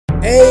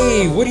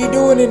Hey, what are you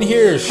doing in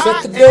here?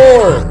 Shut the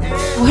door.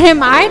 What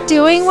am I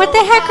doing? What the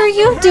heck are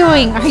you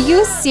doing? Are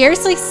you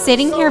seriously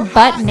sitting here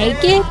butt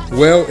naked?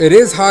 Well, it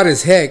is hot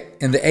as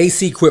heck and the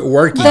AC quit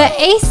working. The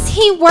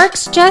AC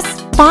works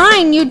just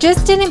fine. You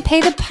just didn't pay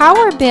the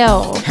power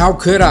bill. How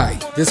could I?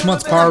 This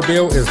month's power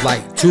bill is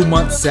like 2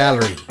 months'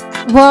 salary.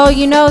 Well,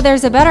 you know,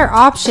 there's a better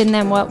option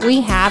than what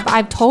we have.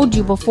 I've told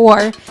you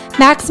before.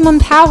 Maximum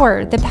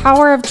Power, the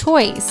power of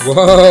choice.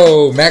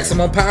 Whoa,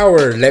 Maximum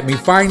Power. Let me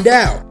find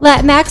out.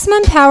 Let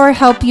Maximum Power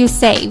help you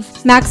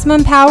save.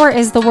 Maximum Power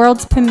is the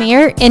world's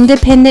premier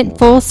independent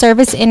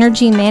full-service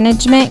energy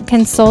management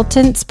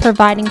consultants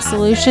providing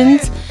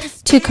solutions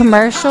to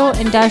commercial,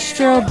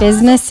 industrial,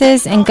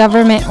 businesses, and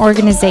government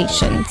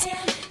organizations.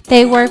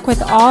 They work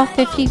with all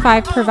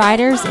 55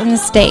 providers in the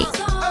state.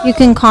 You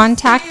can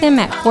contact them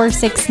at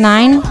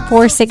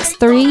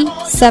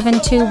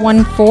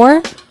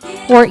 469-463-7214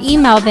 or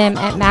email them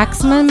at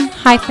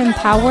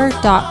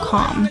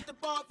maximum-power.com.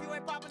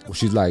 Well,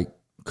 she's like,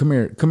 come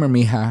here,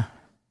 Mija.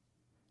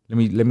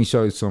 Let me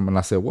show you something. And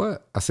I said,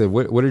 what? I said,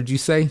 what did you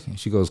say? And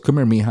she goes, come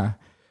here, Mija.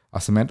 I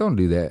said, man, don't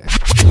do that.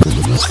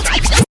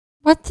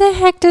 What the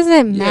heck does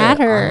it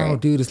matter? I know,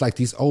 dude. It's like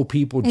these old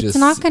people it's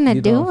not going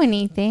to do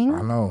anything.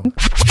 I know.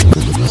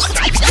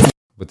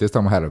 But this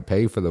time I had to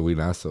pay for the weed,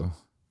 so.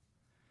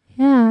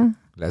 Yeah.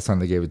 Last time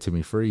they gave it to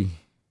me free.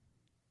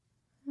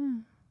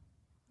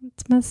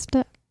 It's messed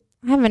up.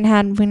 I haven't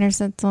had wiener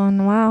schnitzel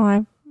in a while.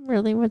 I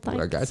really would like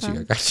I got some.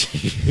 you.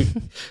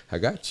 I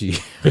got you.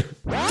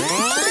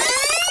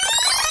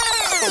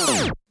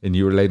 And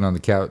you were laying on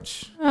the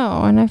couch.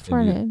 Oh, and I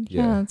farted.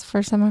 Yeah, it's the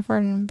first time I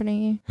farted in front of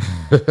you.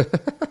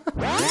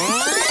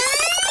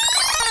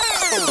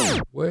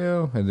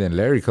 Well, and then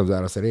Larry comes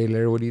out. I said, hey,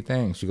 Larry, what do you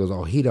think? She goes,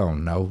 oh, he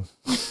don't know.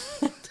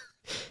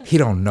 He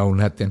don't know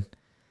nothing.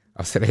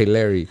 I said, hey,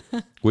 Larry,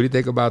 what do you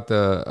think about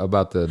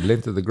the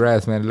length of the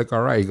grass, man? It look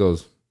all right. He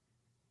goes,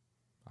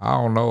 I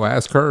don't know.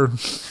 Ask her.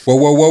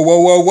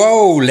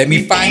 Whoa. Let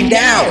me find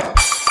out.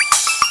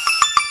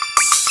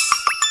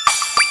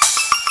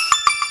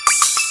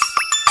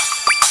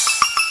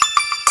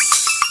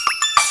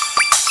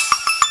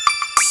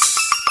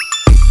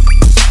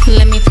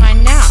 Let me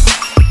find out.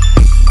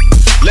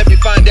 Let me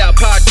find out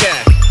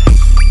podcast.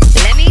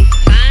 Let me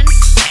find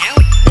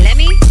out. Let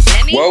me.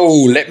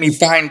 Whoa, let me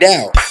find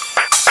out.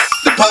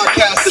 The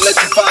podcast to let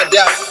you find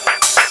out.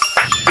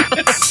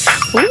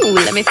 Ooh,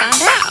 let me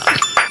find out.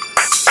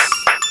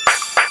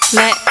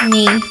 Let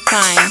me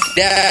find.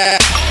 Let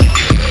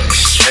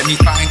me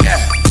find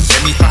out.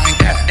 Let me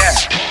find out.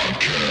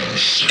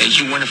 Hey,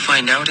 you want to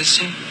find out, is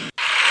it?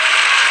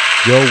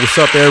 Yo, what's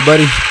up,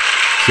 everybody?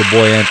 It's your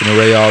boy Anthony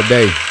Ray all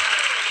day.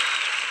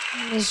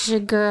 It's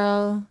your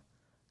girl,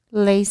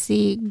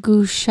 Lacey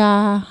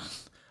Gusha.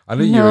 I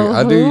knew you were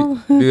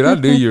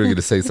going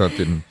to say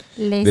something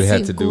that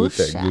had to do with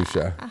that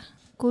Gusha.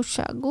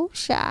 Gusha.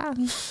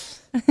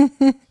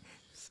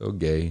 So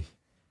gay.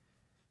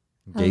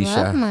 I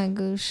love my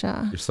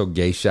Gusha. You're so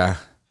geisha.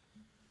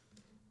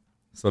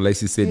 So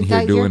Lacey's sitting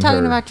here doing You're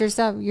talking her. about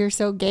yourself. You're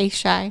so gay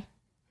shy.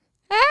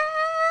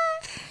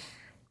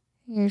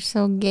 You're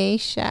so gay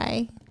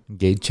shy.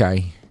 Gay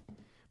chai.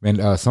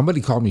 Man,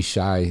 somebody called me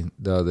shy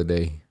the other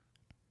day.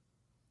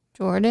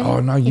 Jordan? Oh,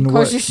 no, you know of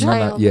what? You're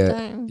shy all the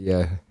time.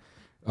 Yeah.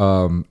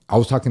 I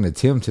was talking to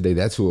Tim today.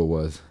 That's who it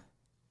was.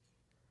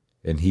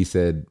 And he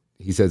said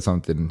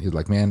something. He was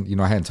like, man,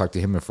 I hadn't talked to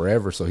him in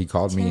forever. So he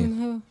called me.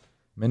 Who?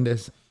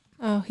 Mendez.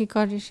 Oh, he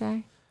called you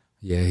shy?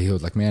 Yeah, he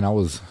was like, man, I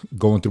was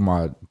going through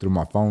my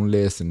phone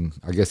list, and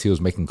I guess he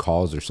was making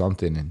calls or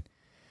something. And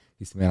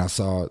he said, man, I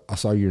saw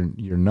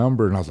your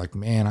number, and I was like,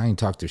 man, I ain't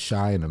talked to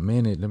Shy in a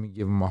minute. Let me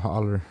give him a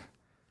holler.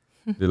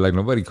 They're like,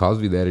 nobody calls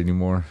me that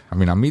anymore. I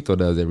mean, Amito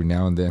does every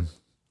now and then,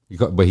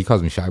 but he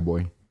calls me Shy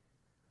Boy.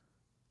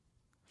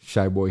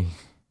 Shy Boy.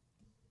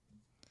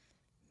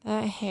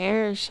 That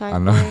hair is shy. I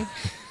know.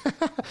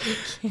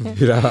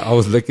 Dude, I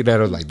was looking at it,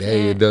 I was like,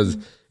 dang, it does.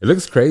 It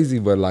looks crazy,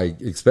 but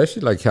like,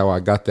 especially like how I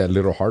got that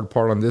little hard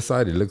part on this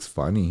side, it looks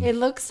funny. It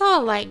looks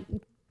all like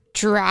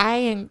dry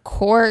and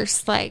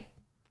coarse, like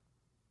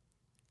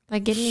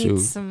it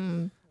needs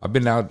some. I've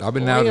been out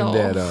in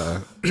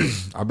that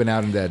I've been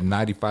out in that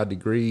 95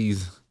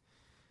 degrees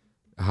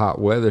hot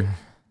weather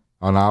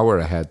on our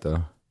I had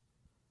though.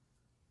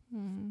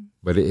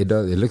 But it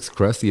looks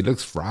crusty, it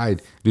looks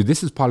fried. Dude,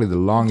 this is probably the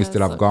longest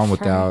that I've gone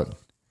without.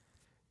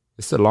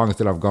 It's the longest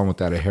that I've gone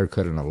without a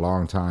haircut in a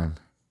long time.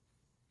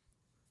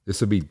 This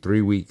will be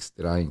 3 weeks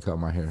that I ain't cut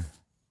my hair.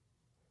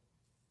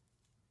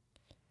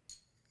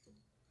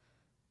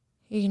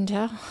 You can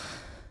tell.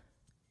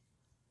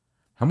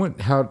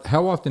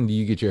 How often do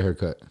you get your hair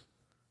cut?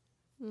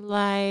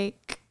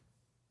 Like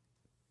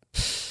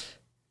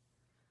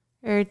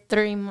every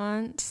 3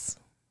 months.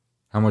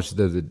 How much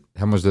does it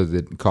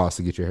cost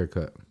to get your hair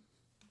cut?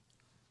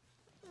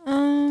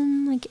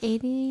 Like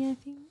 80, I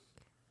think.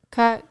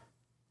 Cut,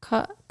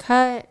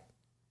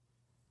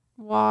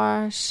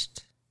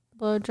 washed,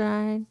 blow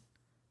dried.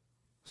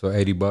 So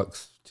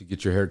 $80 to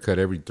get your hair cut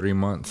every 3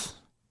 months.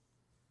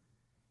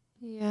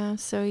 Yeah,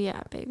 so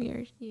yeah,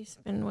 baby, you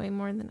spend way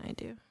more than I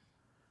do.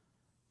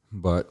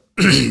 But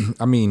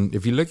I mean,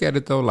 if you look at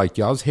it though, like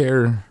y'all's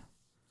hair,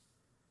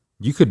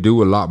 you could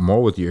do a lot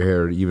more with your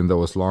hair, even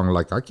though it's long.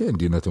 Like I can't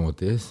do nothing with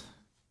this.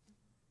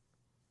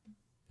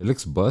 It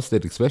looks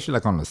busted, especially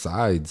like on the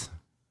sides.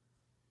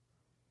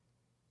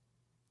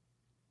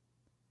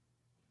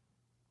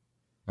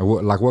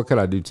 What could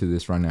I do to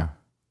this right now?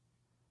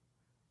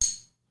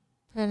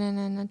 Put it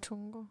in a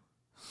chungo.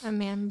 A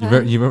man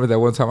bun. You remember that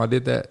one time I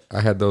did that?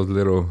 I had those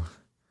little,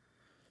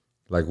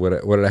 like, what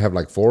did I have,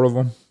 like 4 of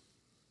them?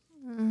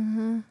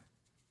 Mm-hmm.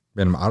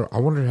 Man, I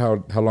wondered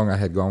how long I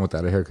had gone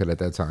without a haircut at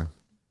that time.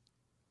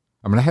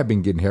 I mean, I had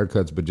been getting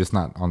haircuts, but just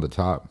not on the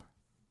top.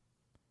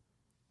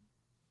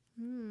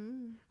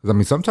 Because, I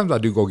mean, sometimes I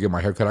do go get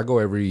my haircut. I go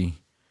every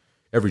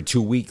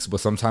 2 weeks, but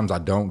sometimes I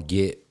don't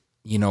get,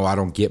 I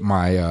don't get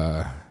my,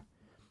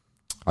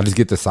 I just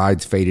get the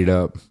sides faded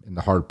up and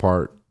the hard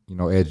part,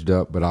 edged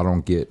up, but I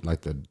don't get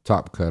like the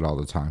top cut all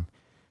the time.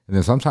 And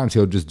then sometimes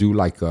he'll just do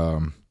like, I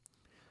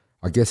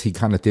guess he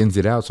kind of thins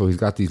it out. So he's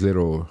got these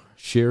little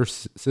shear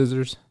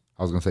scissors.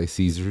 I was going to say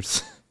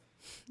Caesars.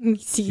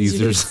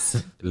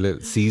 Caesars.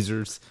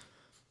 Caesars.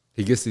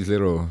 He gets these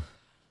little,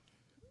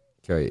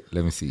 okay,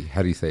 let me see.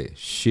 How do you say it?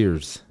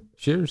 Shears.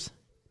 Shears?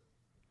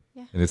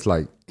 Yeah. And it's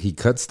like he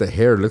cuts the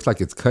hair. It looks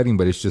like it's cutting,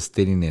 but it's just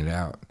thinning it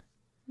out.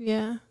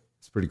 Yeah.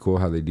 It's pretty cool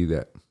how they do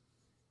that.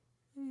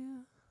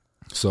 Yeah.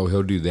 So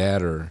he'll do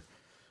that, or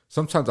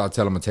sometimes I'll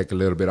tell him to take a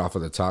little bit off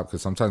of the top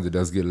because sometimes it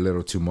does get a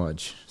little too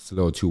much. It's a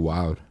little too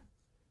wild.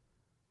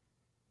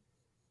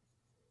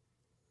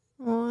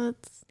 Well,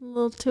 it's a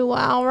little too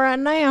wild right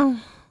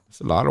now. It's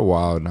a lot of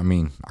wild. I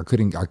mean, I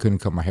couldn't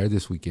cut my hair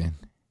this weekend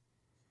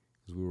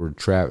because we were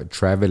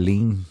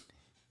traveling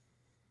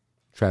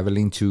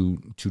to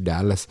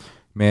Dallas.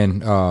 Man,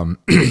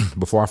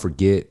 before I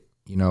forget,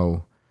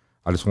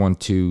 I just want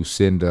to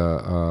send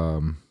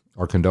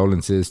our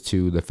condolences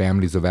to the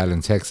families of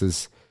Allen,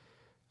 Texas.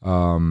 I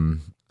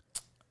don't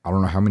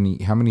know how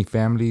many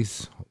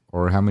families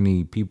or how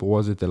many people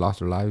was it that lost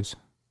their lives?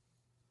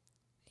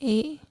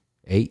 8.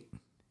 8?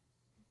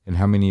 And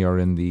how many are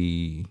in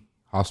the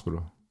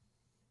hospital?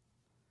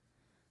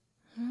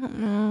 I don't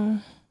know.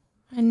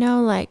 I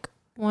know like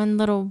one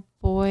little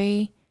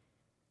boy,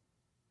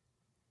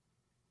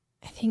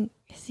 I think,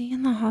 is he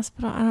in the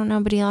hospital? I don't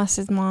know, but he lost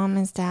his mom,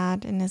 his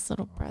dad, and his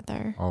little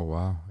brother. Oh,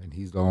 wow. And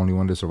he's the only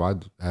one that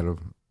survived out of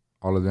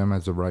all of them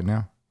as of right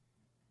now?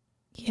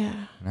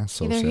 Yeah. That's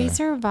so Either sad. he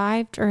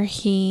survived or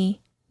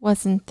he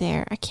wasn't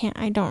there.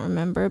 I don't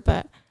remember,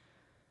 but,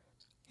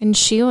 and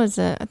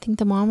I think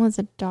the mom was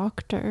a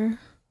doctor.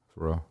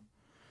 For real.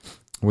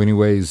 Well,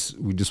 anyways,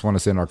 we just want to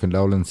send our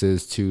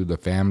condolences to the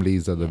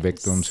families of the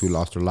victims who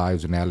lost their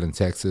lives in Allen,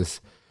 Texas.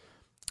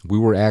 We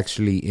were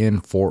actually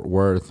in Fort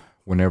Worth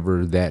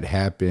whenever that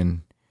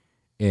happened.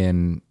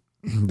 And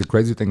the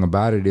crazy thing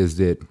about it is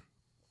that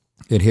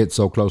it hit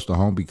so close to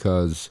home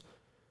because,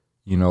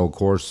 of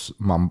course,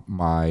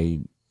 my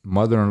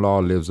mother-in-law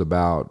lives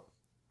about,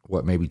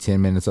 maybe 10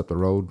 minutes up the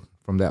road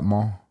from that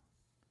mall.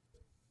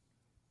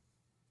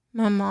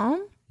 My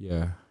mom?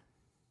 Yeah.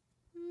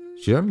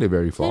 She doesn't live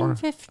very far.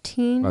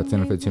 15. About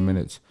 10 or 15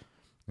 minutes.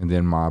 And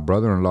then my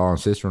brother-in-law and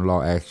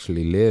sister-in-law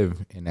actually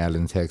live in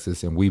Allen,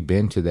 Texas. And we've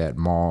been to that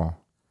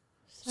mall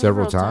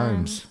several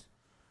times.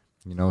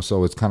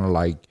 So it's kind of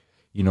like,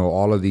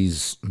 all of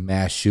these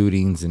mass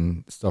shootings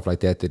and stuff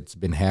like that that's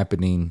been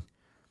happening,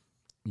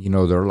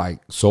 they're like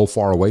so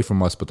far away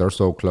from us, but they're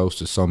so close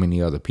to so many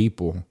other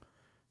people.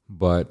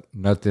 But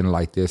nothing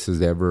like this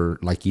has ever,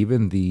 like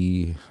even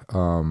the,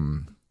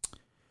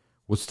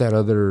 what's that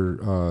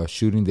other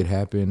shooting that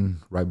happened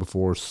right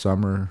before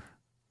summer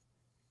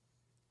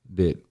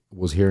that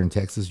was here in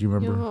Texas? You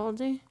remember?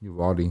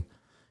 Uvalde.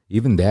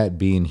 Even that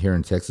being here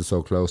in Texas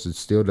so close, it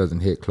still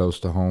doesn't hit close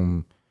to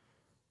home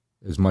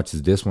as much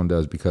as this one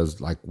does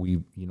because, like,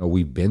 we've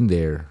been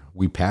there.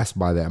 We pass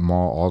by that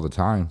mall all the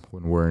time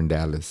when we're in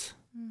Dallas.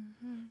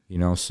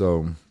 Mm-hmm.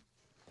 So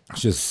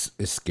it's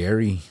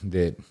scary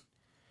that,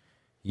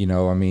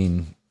 I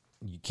mean,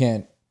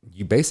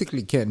 you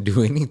basically can't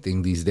do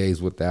anything these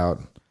days without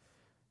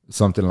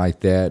something like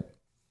that,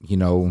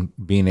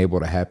 being able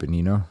to happen,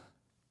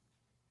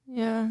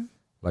 Yeah.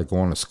 Like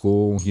going to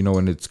school,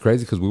 and it's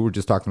crazy because we were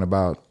just talking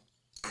about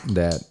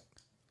that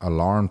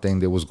alarm thing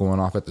that was going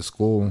off at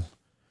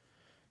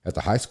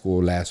the high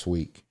school last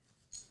week.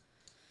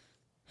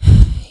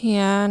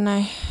 Yeah, and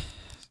I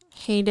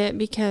hate it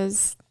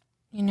because,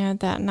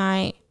 that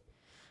night,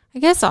 I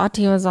guess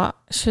Auntie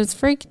she was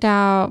freaked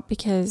out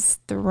because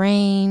the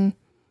rain,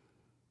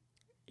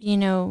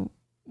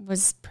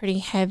 was pretty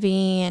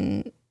heavy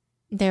and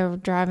they were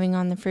driving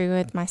on the freeway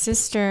with my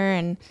sister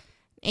and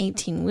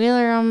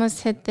 18-wheeler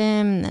almost hit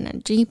them and then a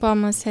Jeep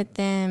almost hit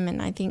them. And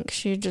I think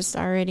she was just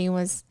already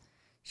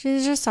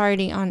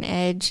on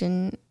edge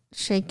and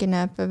shaken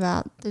up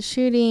about the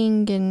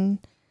shooting and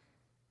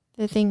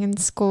the thing in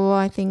school.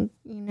 I think,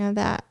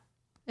 that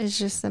is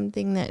just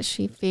something that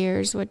she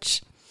fears,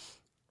 which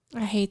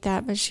I hate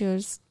that, but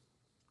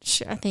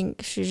I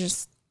think she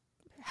just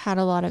had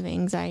a lot of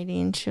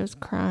anxiety and she was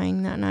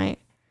crying that night.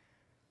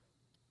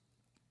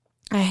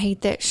 I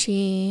hate that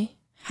she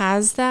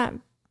has that,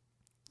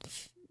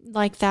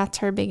 like, that's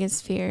her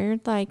biggest fear.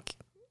 Like,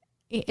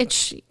 it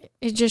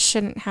just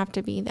shouldn't have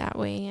to be that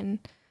way. And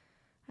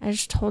I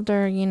just told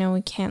her,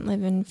 we can't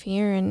live in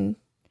fear. And,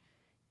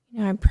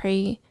 I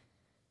pray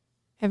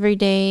every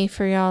day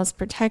for y'all's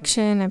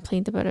protection. I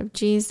plead the blood of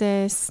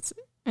Jesus.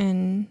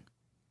 And,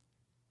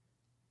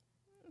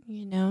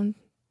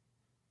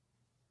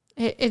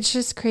 it's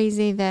just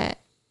crazy that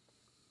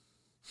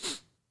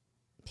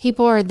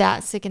people are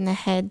that sick in the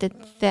head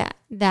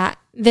that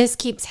this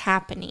keeps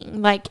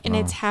happening. Like, and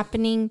it's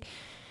happening,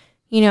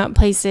 at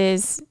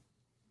places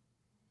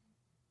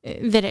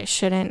that it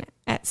shouldn't,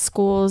 at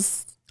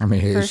schools. I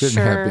mean, it shouldn't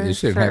happen. It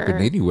shouldn't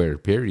happen anywhere,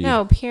 period.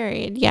 No,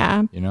 period.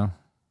 Yeah.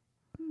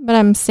 But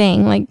I'm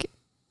saying, like,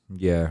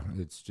 yeah,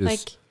 it's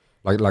just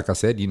like I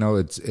said,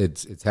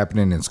 it's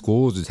happening in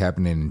schools, it's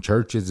happening in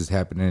churches, it's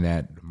happening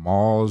at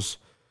malls,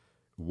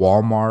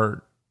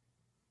 Walmart.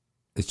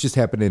 It's just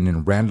happening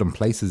in random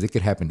places. It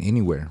could happen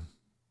anywhere.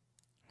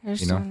 I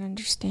just don't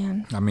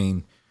understand. I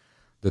mean,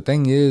 the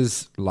thing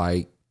is,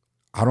 like,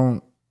 I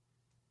don't,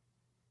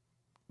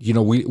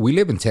 we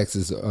live in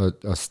Texas,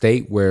 a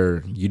state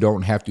where you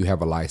don't have to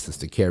have a license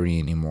to carry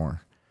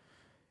anymore.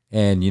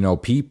 And,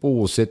 people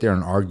will sit there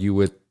and argue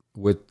with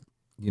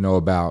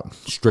about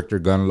stricter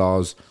gun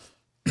laws.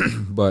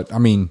 But I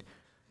mean,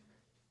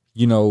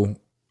 you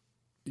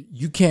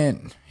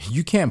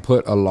can't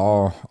put a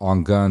law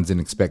on guns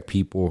and expect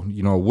people,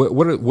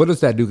 what is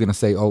that dude going to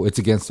say? Oh, it's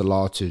against the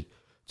law to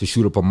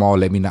shoot up a mall.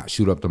 Let me not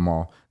shoot up the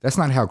mall. That's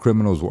not how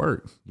criminals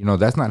work.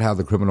 That's not how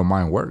the criminal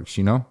mind works,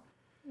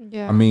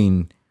 Yeah. I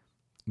mean,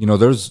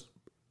 there's,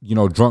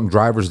 drunk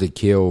drivers that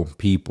kill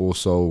people.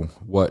 So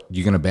what,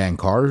 you're going to ban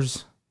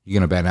cars? You're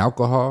going to ban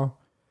alcohol?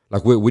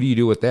 Like, what do you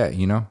do with that?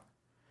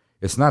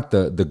 It's not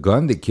the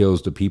gun that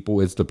kills the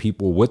people. It's the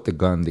people with the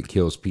gun that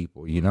kills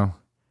people,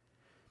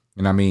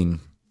 And I mean,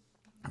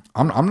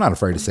 I'm not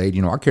afraid to say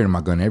it. I carry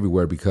my gun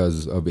everywhere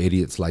because of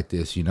idiots like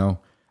this, I'm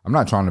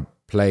not trying to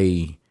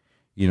play,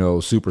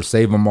 super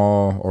save them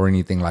all or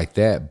anything like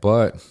that.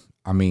 But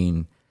I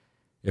mean,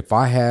 if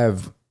I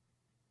have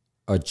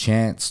a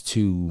chance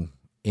to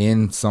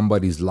end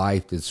somebody's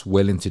life that's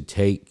willing to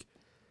take,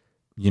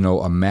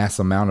 a mass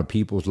amount of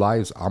people's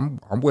lives, I'm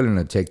willing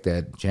to take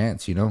that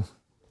chance, Yeah.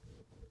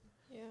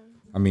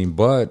 I mean,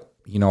 but,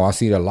 I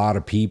see a lot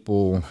of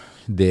people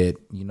that,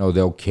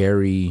 they'll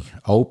carry,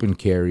 open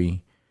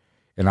carry,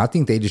 and I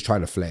think they just try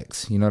to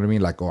flex, you know what I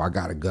mean? Like, oh, I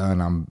got a gun,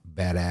 I'm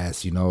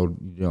badass,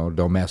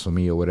 don't mess with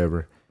me or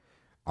whatever.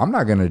 I'm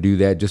not going to do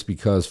that just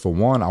because, for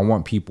one, I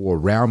want people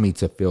around me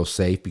to feel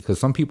safe, because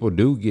some people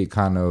do get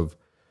kind of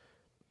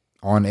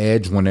on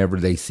edge whenever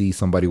they see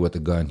somebody with a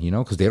gun,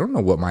 because they don't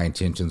know what my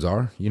intentions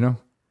are,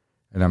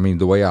 And I mean,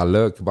 the way I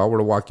look, if I were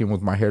to walk in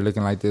with my hair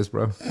looking like this,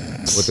 bro,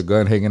 with the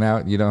gun hanging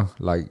out,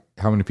 like,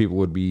 how many people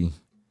would be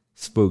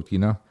spooked,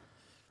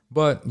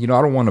 But, I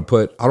don't want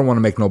to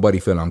make nobody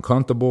feel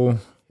uncomfortable.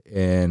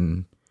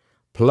 And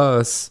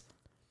plus,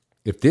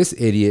 if this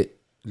idiot,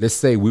 let's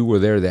say we were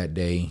there that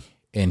day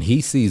and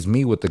he sees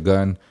me with the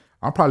gun,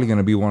 I'm probably going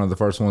to be one of the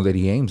first ones that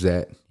he aims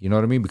at. You know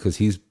what I mean? Because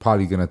he's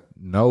probably going to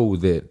know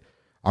that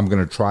I'm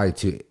going to try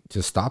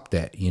to stop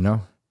that,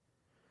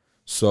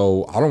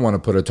 So I don't want to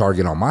put a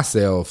target on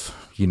myself,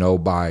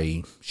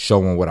 by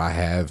showing what I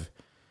have.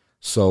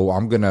 So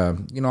I'm going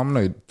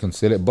to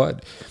consider it.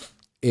 But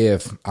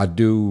if I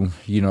do,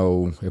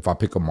 if I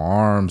pick up my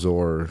arms,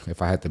 or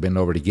if I had to bend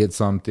over to get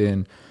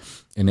something,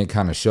 and it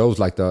kind of shows,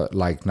 like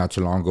not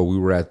too long ago, we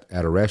were at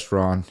a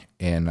restaurant,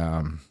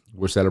 and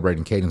we're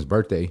celebrating Caden's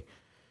birthday,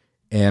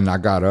 and I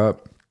got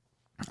up.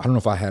 I don't know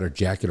if I had a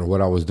jacket or what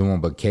I was doing,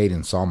 but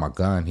Caden saw my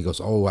gun. He goes,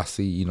 "Oh, I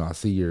see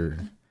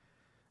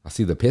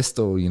the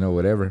pistol,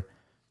 whatever."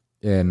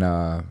 And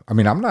I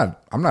mean, I'm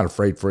not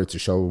afraid for it to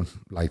show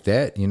like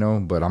that,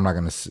 but I'm not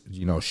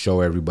gonna, show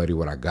everybody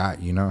what I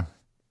got, Yeah.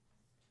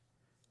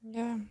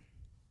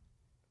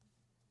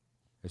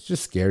 It's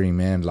just scary,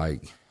 man.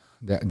 Like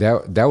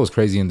that was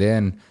crazy. And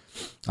then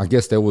I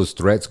guess there was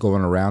threats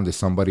going around that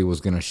somebody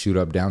was gonna shoot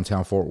up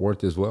downtown Fort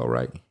Worth as well,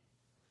 right?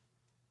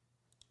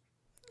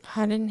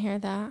 I didn't hear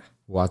that.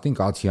 Well, I think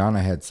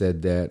Atiana had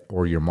said that,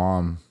 or your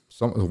mom,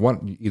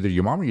 either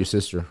your mom or your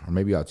sister, or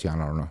maybe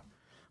Atiana, I don't know.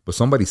 But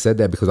somebody said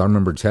that, because I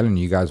remember telling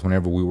you guys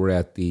whenever we were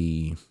at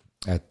the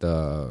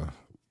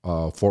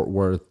Fort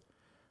Worth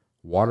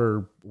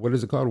water, what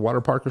is it called?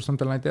 Water park or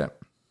something like that?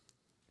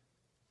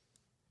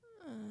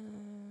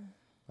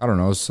 I don't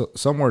know.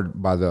 Somewhere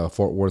by the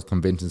Fort Worth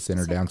Convention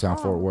Center, downtown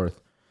Fort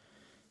Worth.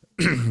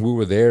 We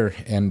were there,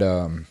 and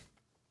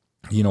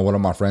one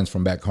of my friends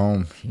from back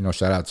home,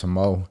 shout out to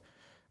Mo,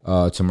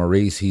 to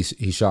Maurice,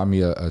 he shot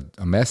me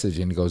a message,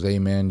 and he goes, "Hey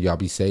man, y'all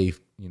be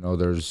safe.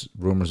 There's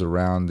rumors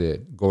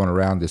going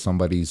around that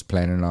somebody's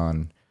planning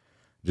on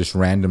just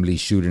randomly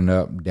shooting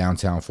up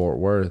downtown Fort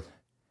Worth."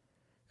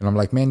 And I'm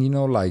like, man,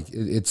 like,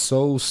 it's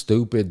so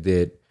stupid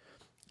that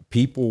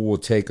people will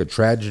take a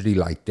tragedy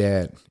like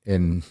that,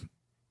 and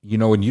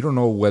and you don't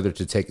know whether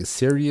to take it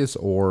serious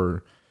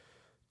or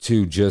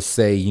to just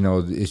say,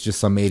 it's just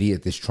some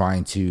idiot that's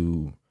trying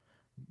to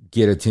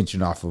get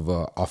attention off of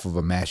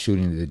a mass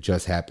shooting that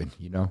just happened,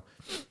 you know,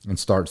 and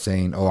start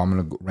saying, "Oh, I'm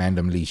gonna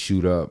randomly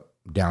shoot up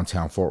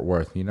downtown Fort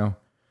Worth," you know,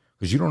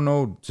 because you don't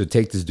know to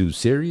take this dude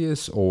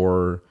serious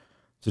or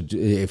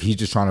if he's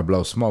just trying to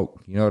blow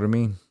smoke. You know what I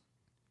mean?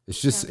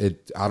 It's just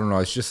I don't know.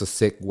 It's just a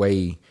sick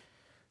way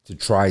to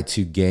try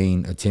to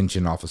gain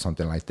attention off of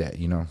something like that,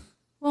 you know.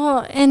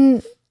 Well,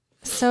 and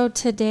so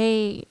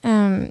today,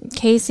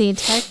 Casey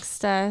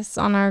texted us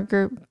on our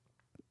group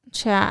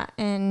chat,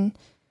 and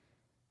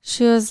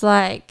she was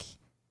like,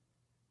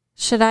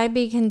 should I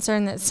be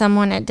concerned that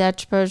someone at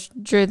Dutch Bros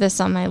drew this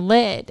on my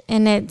lid?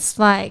 And it's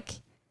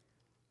like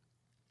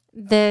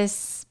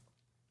this,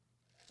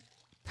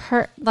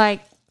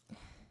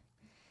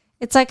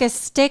 it's like a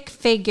stick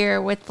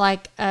figure with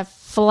like a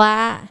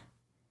flat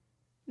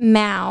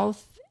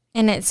mouth,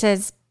 and it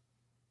says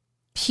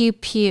pew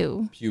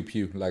pew. Pew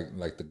pew,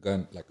 like the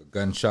gun, like a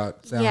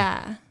gunshot sound.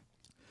 Yeah.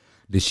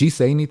 Did she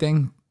say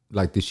anything?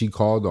 Like, did she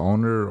call the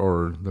owner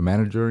or the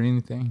manager or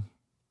anything?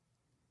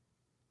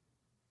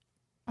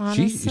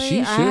 Honestly,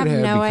 she I have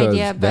no because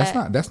idea.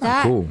 But that's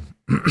not cool.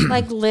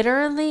 Like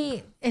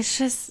literally, that's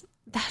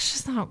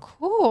just not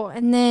cool.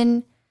 And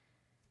then,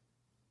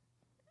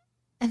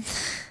 and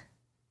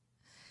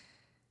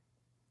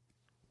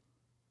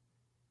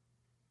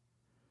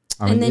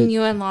then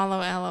you and Lalo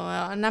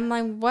LOL, and I'm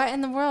like, what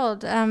in the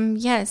world?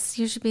 Yes,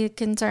 you should be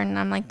concerned. And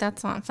I'm like,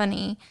 that's not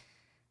funny.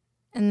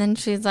 And then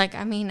she's like,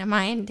 I mean, am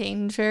I in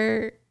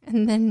danger?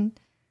 And then,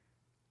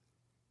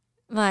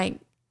 like,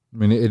 I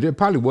mean, it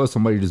probably was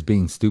somebody just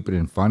being stupid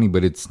and funny,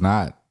 but it's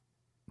not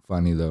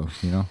funny though,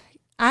 you know?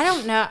 I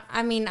don't know.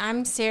 I mean,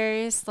 I'm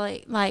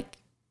seriously, like,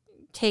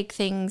 take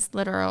things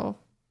literal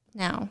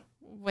now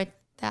with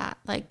that.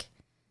 Like,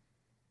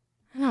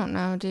 I don't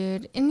know,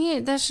 dude.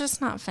 And that's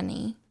just not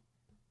funny.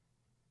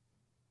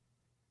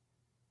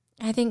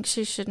 I think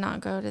she should not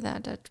go to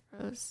that Dutch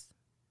Bros.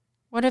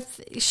 What if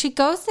she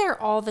goes there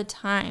all the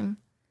time?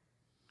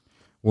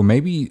 Well,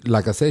 maybe,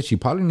 like I said, she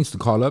probably needs to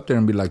call up there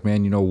and be like,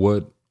 man, you know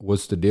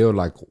what's the deal?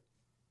 Like,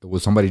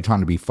 was somebody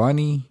trying to be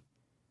funny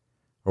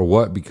or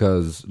what?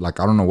 Because, like,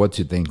 I don't know what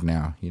to think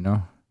now, you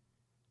know?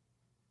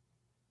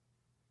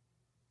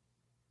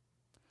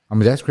 I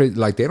mean, that's crazy.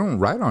 Like, they don't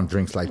write on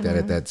drinks like that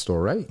at that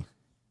store, right?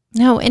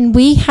 No, and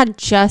we had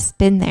just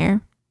been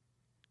there.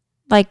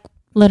 Like,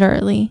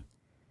 literally.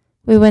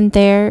 We went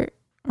there,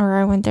 or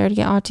I went there to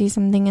get Auntie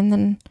something, and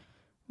then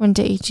went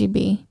to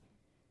HEB.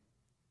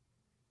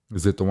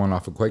 Is it the one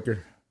off of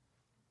Quaker?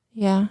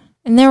 Yeah.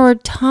 And there were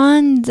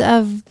tons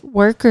of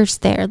workers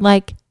there,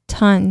 like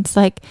tons,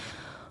 like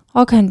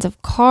all kinds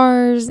of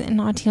cars. And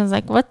Auntie was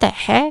like, what the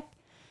heck?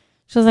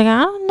 She was like,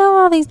 I don't know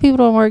all these people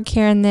don't work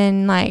here. And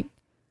then, like,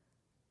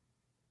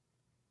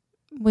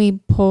 we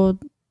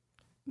pulled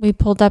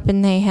up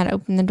and they had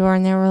opened the door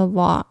and there were a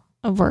lot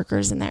of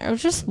workers in there. It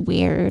was just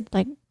weird.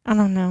 Like, I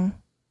don't know.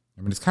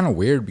 I mean, it's kind of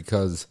weird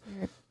because,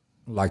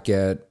 like,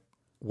 at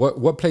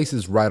what place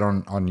is right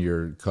on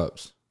your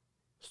cups?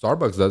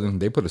 Starbucks doesn't.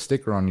 They put a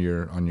sticker on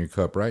your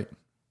cup, right?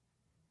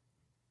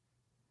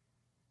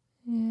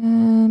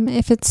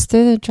 If it's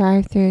through the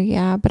drive-thru,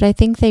 yeah. But I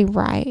think they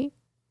write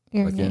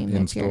your like name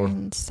in if you're store.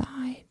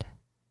 inside.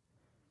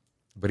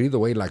 But either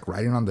way, like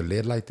writing on the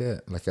lid like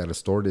that, like at a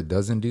store that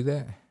doesn't do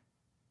that.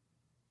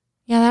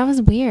 Yeah, that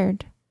was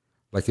weird.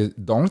 Like, the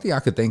only thing I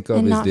could think of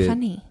And is not that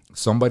funny.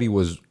 somebody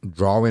was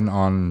drawing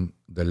on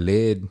the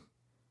lid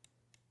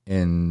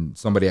and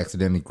somebody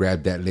accidentally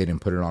grabbed that lid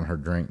and put it on her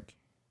drink.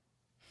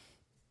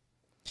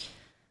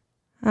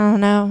 I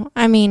don't know.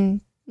 I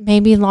mean,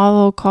 maybe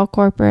Lalo will call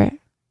corporate.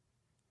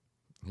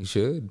 He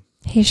should.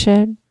 He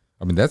should.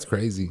 I mean, that's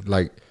crazy.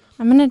 Like,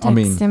 I'm going to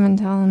text him and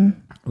tell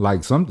him.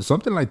 like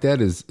something like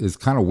that is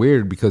kind of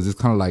weird because it's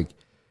kind of like,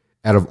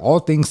 out of all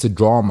things to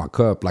draw on my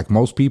cup, like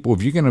most people,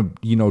 if you're gonna,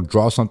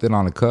 draw something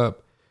on a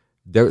cup,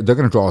 they're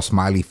gonna draw a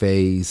smiley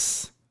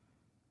face,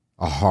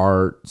 a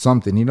heart,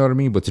 something, you know what I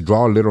mean? But to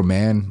draw a little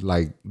man,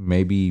 like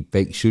maybe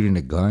fake shooting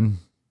a gun,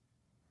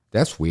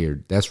 that's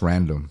weird. That's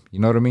random. You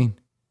know what I mean?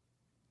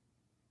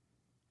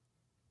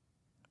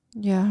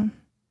 Yeah.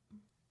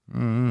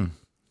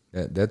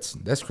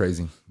 That's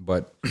crazy.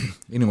 But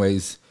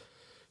anyways,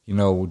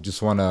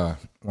 just want to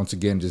once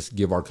again just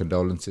give our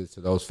condolences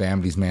to those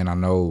families, man. I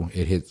know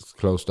it hits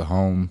close to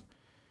home,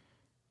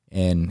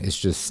 and it's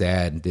just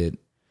sad that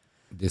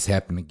this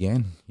happened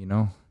again.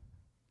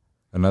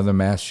 Another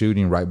mass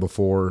shooting right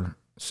before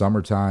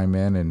summertime,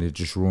 man, and it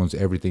just ruins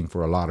everything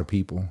for a lot of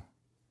people.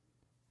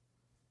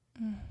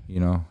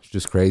 It's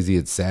just crazy.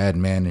 It's sad,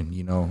 man, and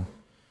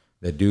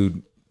that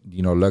dude.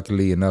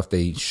 Luckily enough,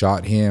 they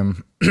shot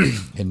him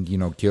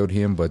and killed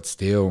him, but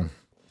still,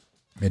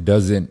 it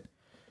doesn't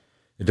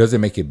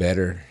make it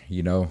better,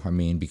 I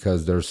mean,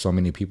 because there's so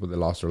many people that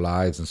lost their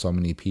lives and so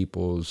many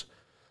people's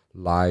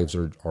lives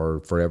are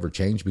forever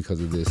changed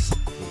because of this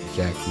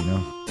act,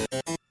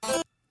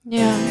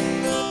 Yeah.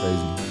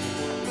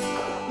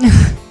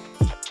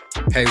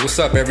 Crazy. Hey, what's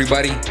up,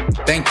 everybody?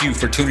 Thank you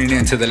for tuning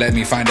in to the Let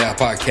Me Find Out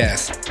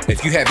podcast.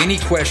 If you have any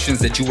questions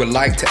that you would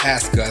like to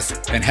ask us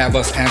and have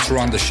us answer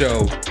on the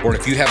show, or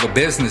if you have a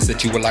business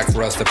that you would like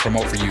for us to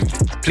promote for you,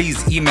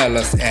 please email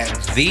us at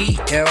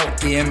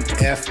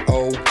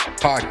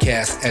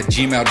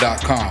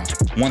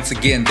thelmfopodcast@gmail.com. Once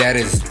again, that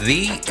is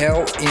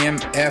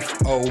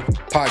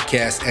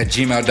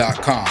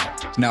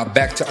thelmfopodcast@gmail.com. Now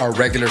back to our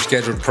regular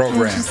scheduled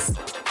program.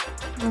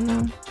 I don't know.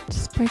 It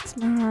just breaks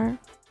my heart.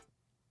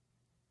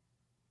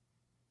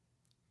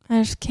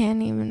 I just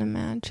can't even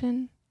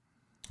imagine.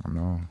 I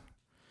know.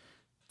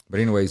 But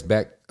anyways,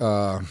 back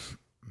to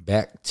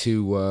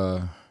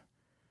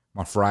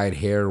my fried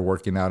hair,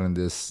 working out in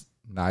this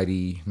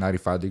 90,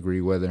 95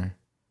 degree weather.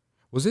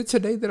 Was it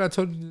today that I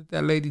told you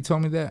that lady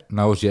told me that?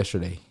 No, it was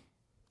yesterday.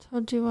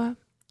 Told you what?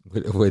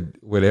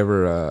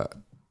 Whatever,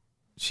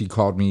 she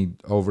called me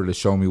over to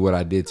show me what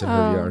I did to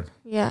her yard.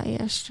 Yeah,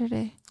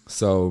 yesterday.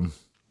 So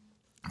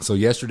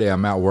yesterday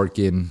I'm out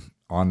working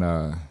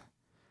on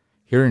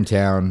here in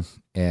town,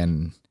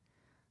 and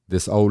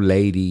this old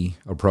lady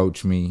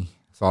approached me.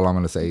 That's all I'm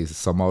gonna say is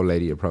some old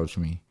lady approached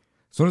me.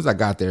 As soon as I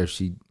got there,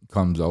 she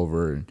comes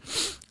over and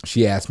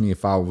she asked me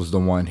if I was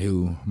the one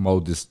who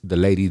mowed this. The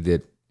lady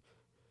that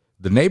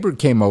the neighbor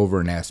came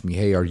over and asked me,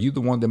 "Hey, are you the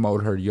one that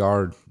mowed her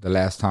yard the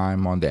last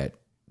time on that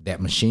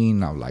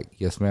machine?" I was like,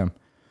 "Yes, ma'am."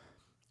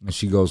 And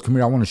she goes, "Come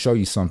here, I want to show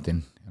you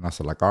something." And I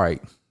said, like, "All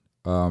right."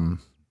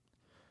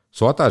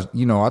 So I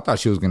thought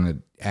she was gonna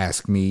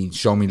ask me,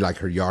 show me like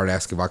her yard,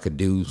 ask if I could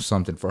do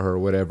something for her or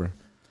whatever.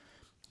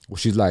 Well,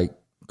 she's like,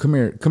 "Come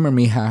here,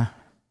 Mija.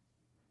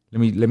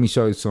 Let me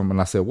show you something."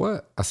 And I said,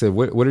 "What?" I said,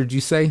 "What did you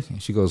say?" And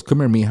she goes,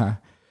 "Come here, Mija."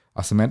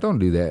 I said, "Man, don't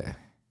do that."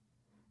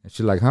 And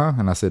she's like, "Huh?"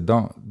 And I said,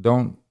 Don't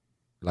do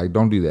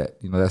that.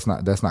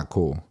 That's not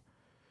cool."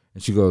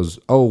 And she goes,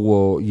 "Oh,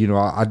 well,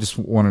 I just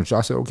want to show."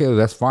 I said, "Okay, well,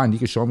 that's fine. You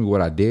can show me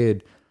what I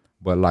did,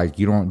 but like,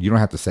 you don't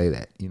have to say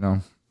that,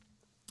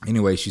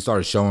 Anyway, she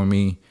started showing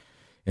me,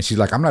 and she's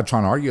like, "I'm not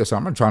trying to argue." So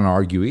I'm not trying to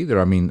argue either.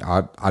 I mean,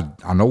 I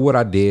know what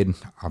I did.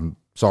 I'm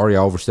sorry I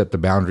overstepped the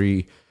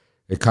boundary.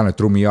 It kind of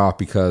threw me off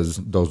because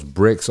those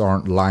bricks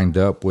aren't lined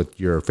up with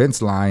your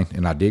fence line,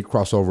 and I did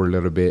cross over a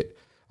little bit.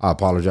 I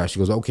apologize. She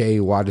goes, "Okay,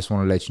 well, I just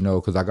want to let you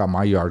know because I got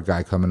my yard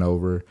guy coming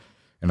over,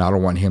 and I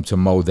don't want him to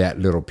mow that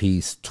little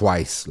piece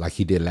twice like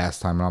he did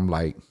last time." And I'm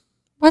like,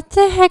 what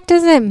the heck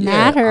does it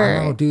matter?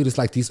 I know, dude. It's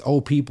like these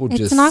old people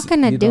It's not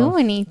going to do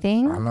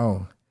anything. I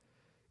know.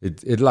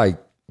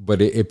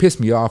 But it pissed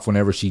me off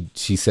whenever she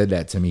said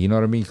that to me. You know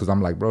what I mean? Because I'm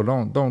like, bro,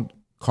 don't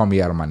call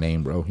me out of my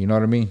name, bro. You know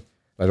what I mean?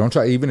 Like, don't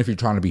try, even if you're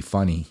trying to be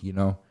funny,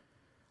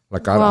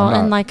 Like, I'm not,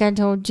 and like I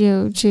told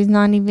you, she's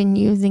not even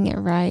using it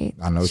right.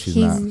 I know she's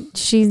not.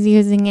 She's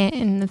using it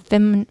in the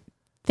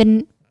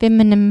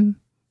feminine.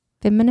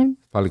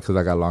 Probably because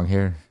I got long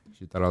hair.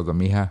 She thought I was a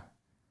Mija.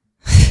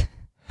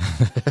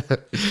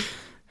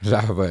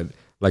 Nah, but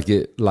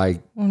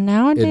well,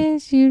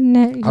 nowadays you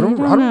don't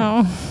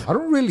know. I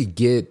don't really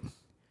get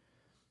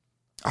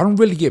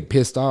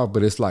pissed off,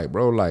 but it's like,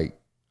 bro, like,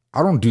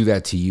 I don't do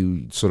that to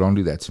you, so don't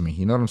do that to me.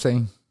 You know what I'm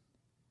saying?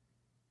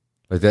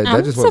 Like that.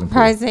 I'm just wasn't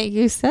surprised cool. that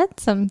you said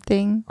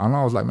something. I know.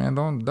 I was like, man,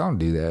 don't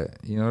do that.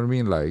 You know what I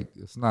mean? Like,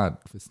 it's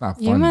not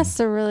funny. You must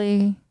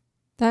have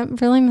that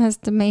really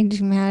must have made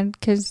you mad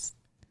because.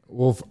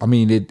 Well, I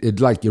mean,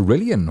 it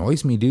really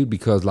annoys me, dude,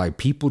 because like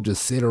people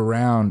just sit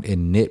around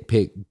and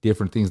nitpick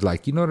different things.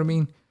 Like, you know what I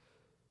mean?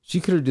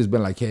 She could have just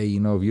been like, "Hey,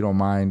 if you don't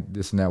mind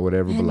this and that,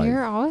 whatever." Man, but like,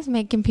 you're always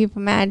making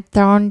people mad,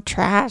 throwing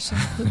trash in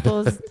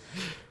people's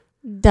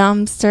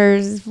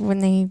dumpsters when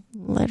they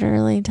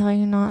literally tell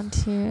you not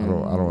to. I don't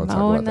want to talk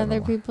mow about in that other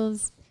no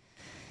people's.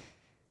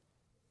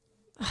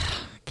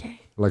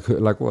 Okay.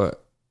 Like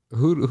what?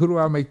 Who do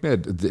I make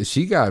mad?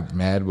 She got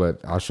mad,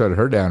 but I'll shut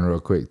her down real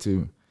quick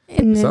too.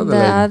 And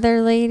then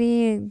other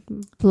lady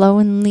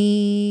blowing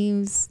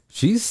leaves.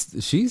 She's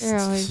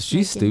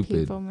stupid.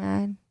 People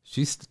mad.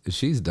 She's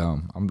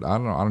dumb. I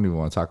don't even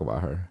want to talk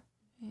about her.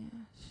 Yeah,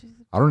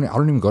 I don't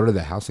even go to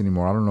the house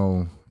anymore. I don't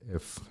know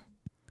if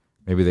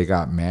maybe they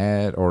got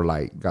mad or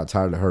like got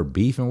tired of her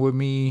beefing with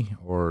me,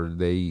 or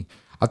I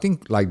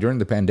think like during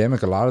the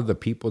pandemic, a lot of the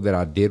people that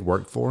I did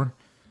work for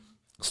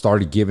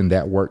started giving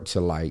that work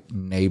to like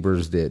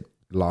neighbors that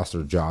lost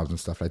their jobs and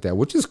stuff like that,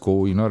 which is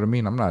cool. You know what I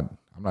mean? I'm not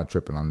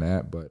tripping on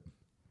that, but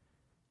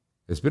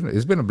it's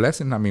been a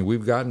blessing. I mean, we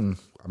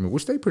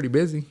stayed pretty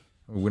busy.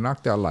 We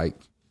knocked out like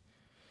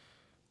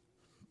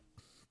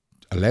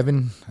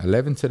 11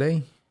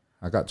 today.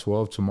 I got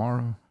 12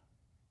 tomorrow.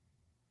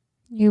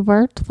 You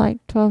worked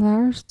like 12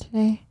 hours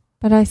today,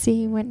 but I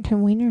see you went to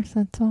Wiener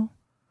Schnitzel.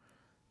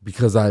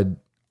 Because I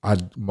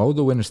mow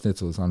the Wiener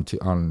Schnitzels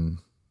on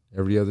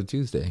every other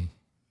Tuesday.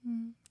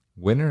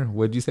 Winter?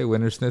 What did you say,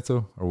 Wiener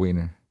Schnitzel or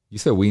Wiener? You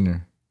said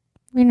Wiener.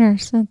 Wiener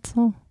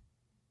Schnitzel.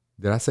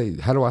 Did I say,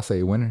 how do I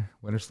say Wiener?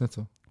 Wiener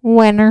Schnitzel?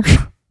 Wiener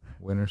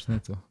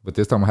Schnitzel. But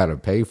this time I had to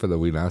pay for the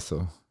Wiener,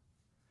 so.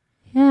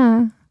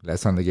 Yeah.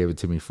 Last time they gave it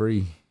to me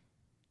free.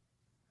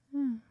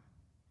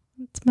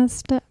 It's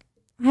messed up.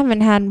 I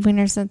haven't had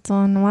Wiener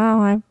Schnitzel in a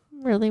while.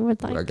 really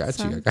would like I got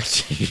some. you. I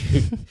got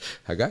you.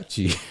 I got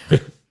you.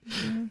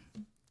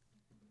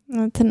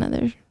 That's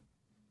another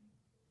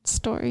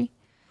story.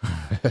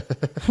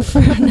 For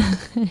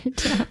another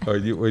time. What are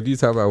you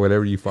talking about?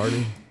 Whatever you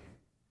farted?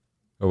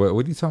 Or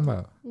what are you talking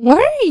about? What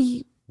are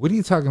you? What are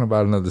you talking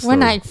about? Another story?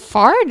 When I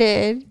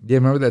farted? Yeah,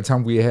 remember that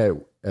time we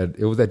had,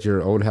 it was at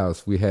your old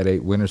house. We had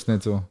 8 winter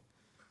schnitzel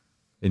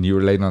and you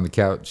were laying on the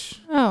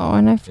couch. Oh,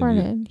 and I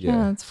farted. yeah.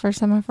 Yeah, that's the first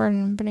time I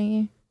farted in front of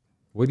you.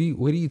 What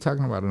are you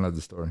talking about?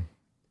 Another story?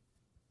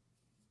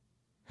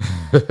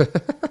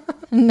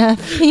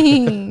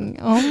 Nothing.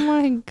 Oh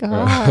my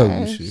gosh.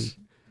 Oh, shoot.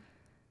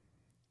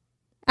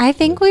 I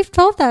think we've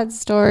told that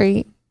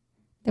story.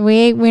 That we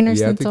ate winter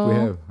Yeah,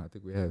 schnitzel. I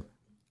think we have.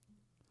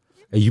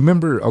 Hey, you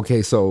remember?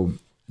 Okay, so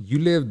you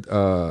lived.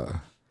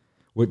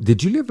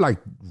 Did you live like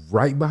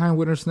right behind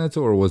Winter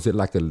Schnitzel, or was it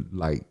like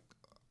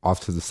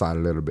off to the side a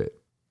little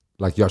bit?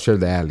 Like y'all shared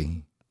the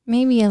alley.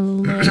 Maybe a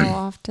little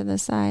off to the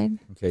side.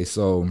 Okay,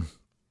 so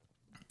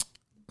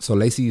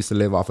Lacey used to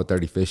live off of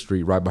 35th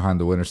Street, right behind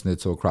the Winter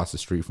Schnitzel, across the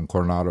street from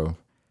Coronado.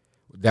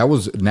 That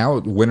was now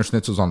Winter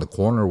Schnitzel's on the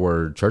corner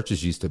where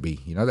churches used to be.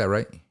 You know that,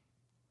 right?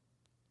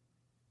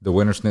 The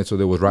Winter Schnitzel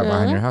that was right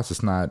behind your house.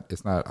 It's not.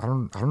 I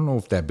don't know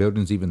if that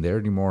building's even there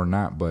anymore or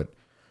not. But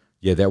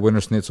yeah, that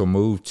Winter Schnitzel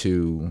moved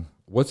to,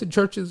 what's it?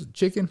 Church's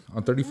Chicken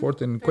on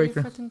 34th and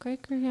Quaker. 34th and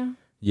Quaker, yeah.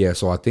 Yeah,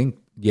 so I think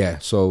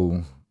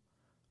so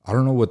I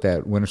don't know what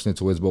that Winter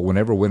Schnitzel is, but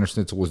whenever Winter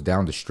Schnitzel was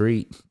down the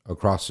street,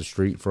 across the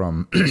street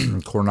from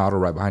Coronado,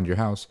 right behind your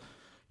house,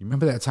 you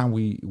remember that time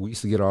we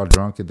used to get all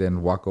drunk and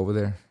then walk over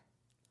there?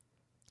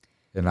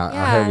 And I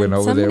had went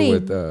over there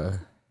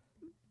with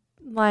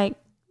like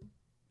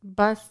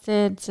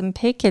busted some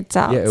pickets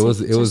out. Yeah, it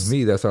was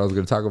me. That's what I was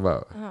going to talk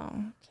about.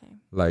 Oh, okay.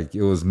 Like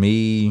it was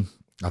me,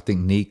 I think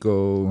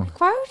Nico.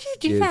 Why would you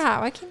do that?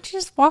 Why can't you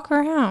just walk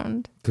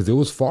around? Because it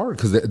was far.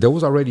 Because there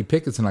was already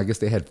pickets, and I guess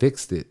they had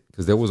fixed it.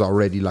 Because there was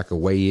already like a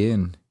way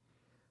in.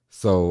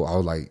 So I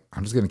was like,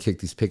 I'm just going to kick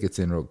these pickets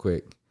in real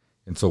quick.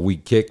 And so we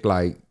kicked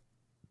like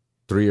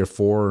 3 or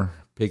 4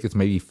 pickets,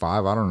 maybe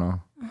 5. I don't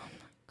know.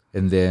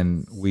 And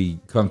then we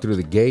come through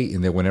the gate,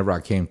 and then whenever I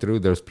came through,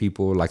 there's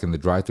people like in the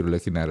drive-thru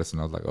looking at us,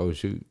 and I was like, "Oh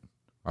shoot,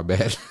 my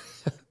bad."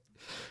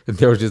 And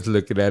they were just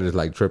looking at us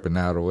like tripping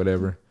out or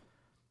whatever.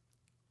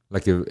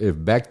 Like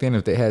if back then,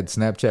 if they had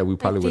Snapchat, we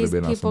probably would have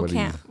been on somebody's.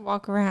 People can't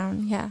walk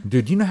around. Yeah,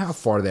 dude, you know how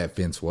far that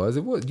fence was?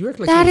 It was. You act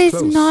like that it was is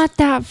close. not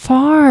that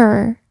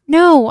far.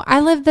 No,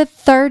 I live the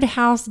 3rd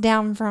house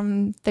down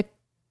from the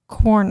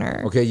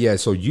corner. Okay, yeah.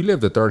 So you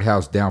lived the 3rd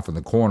house down from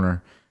the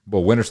corner, but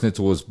Winter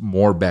Schnitzel was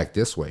more back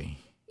this way.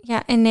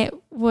 Yeah, and it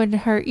would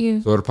hurt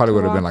you. So it probably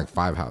would have been like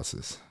 5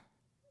 houses.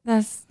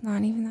 That's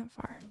not even that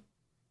far.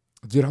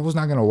 Dude, I was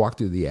not going to walk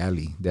through the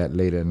alley that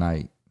late at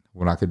night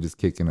when I could just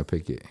kick in a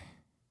picket.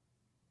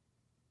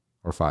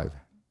 Or 5.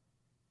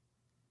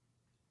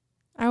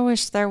 I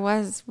wish there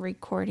was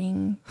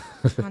recording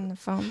on the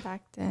phone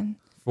back then.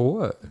 For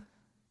what?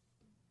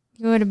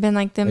 You would have been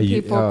like them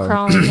people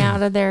crawling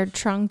out of their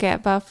trunk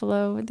at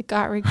Buffalo that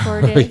got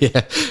recorded.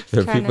 Yeah,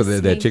 the people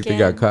that chick that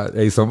got in. caught.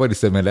 Hey, somebody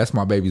said, "Man, that's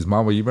my baby's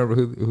mama." You remember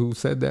who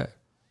said that?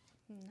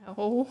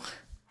 No.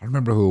 I don't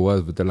remember who it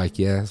was, but they're like,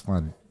 "Yeah, that's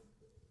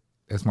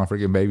my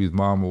freaking baby's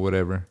mom or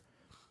whatever."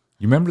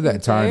 You remember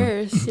that time?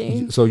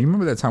 Embarrassing. So you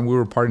remember that time we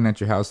were partying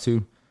at your house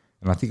too,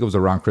 and I think it was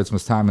around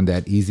Christmas time, and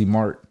that Easy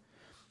Mart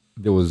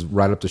that was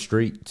right up the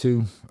street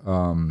too.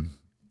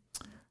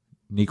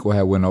 Nico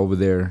had went over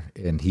there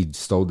and he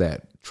stole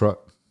that truck.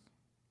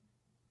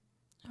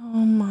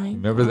 Oh my!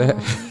 Remember that?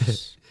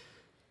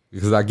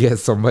 Because I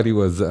guess somebody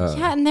was.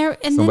 Yeah, and then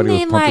somebody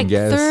they was pumping like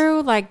gas.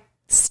 threw like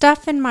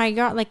stuff in my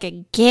yard, like a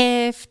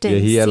gift. And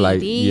Yeah, he had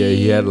CDs.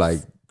 he had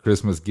like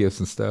Christmas gifts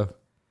and stuff.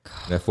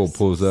 That fool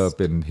pulls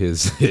up in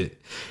his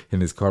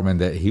car, man.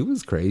 That he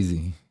was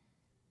crazy.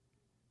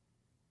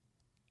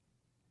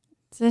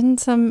 Didn't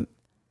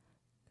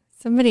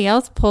somebody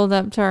else pulled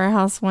up to our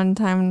house one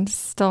time in a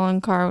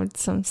stolen car with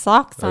some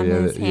socks on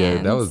his hands?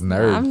 Yeah, that was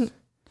nerd.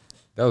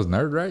 That was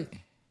nerd, right?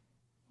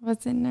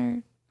 What's it,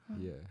 nerd?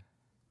 Yeah.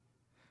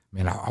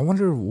 Man, I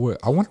wonder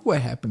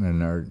what happened to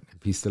Nerd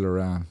if he's still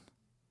around.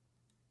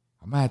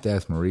 I might have to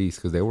ask Maurice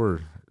because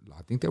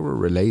I think they were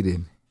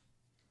related.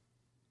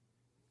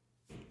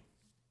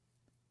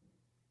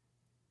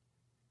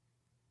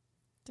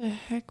 The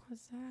heck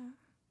was that?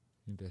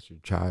 I think that's your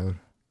child.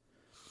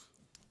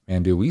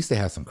 Man, dude, we used to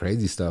have some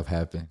crazy stuff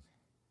happen.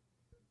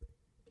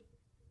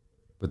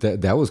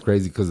 But that was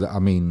crazy because, I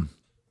mean,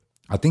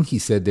 I think he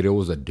said that it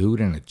was a dude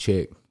and a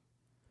chick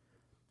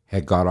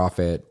had got off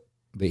at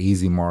the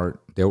Easy Mart.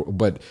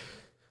 But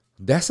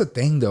that's the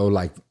thing, though.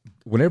 Like,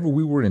 whenever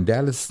we were in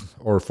Dallas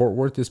or Fort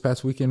Worth this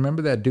past weekend,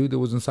 remember that dude that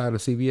was inside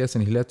of CVS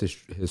and he left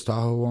his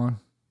Tahoe on?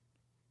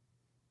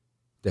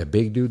 That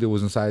big dude that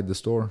was inside the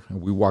store?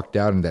 And we walked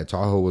out and that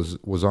Tahoe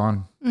was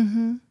on?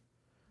 Mm-hmm.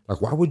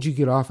 Like, why would you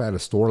get off at a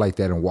store like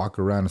that and walk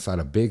around inside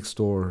a big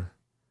store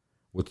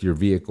with your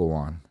vehicle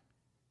on?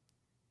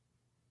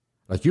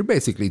 Like, you're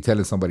basically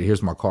telling somebody,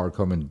 here's my car,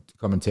 come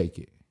and take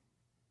it.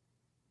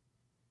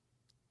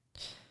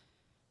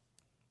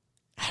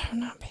 I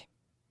don't know, babe.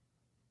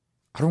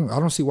 I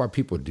don't see why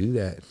people do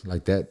that.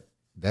 Like that.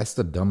 That's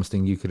the dumbest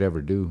thing you could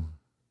ever do.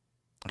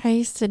 I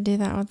used to do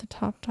that with the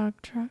Top Dog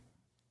truck.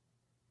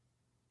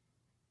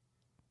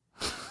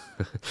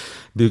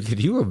 Dude,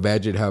 could you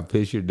imagine how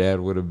pissed your dad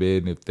would have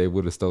been if they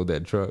would have stole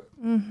that truck?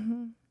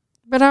 Mm-hmm.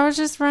 But I was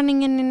just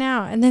running in and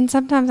out. And then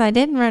sometimes I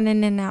didn't run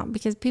in and out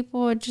because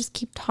people would just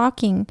keep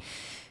talking.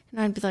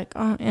 And I'd be like,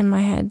 oh, in my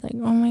head, like,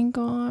 oh my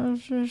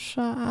gosh, just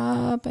shut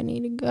up. I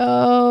need to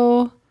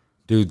go.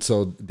 Dude,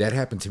 so that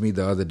happened to me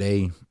the other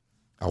day.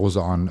 I was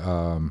on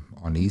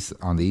the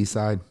east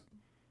side.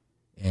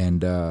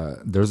 And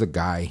there's a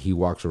guy, he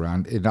walks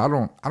around. And I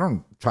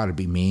don't try to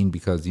be mean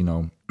because, you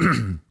know,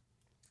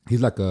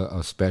 he's like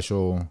a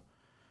special,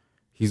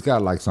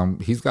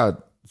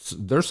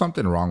 there's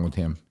something wrong with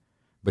him.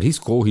 But he's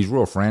cool. He's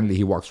real friendly.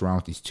 He walks around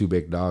with these 2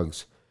 big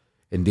dogs.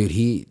 And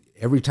dude,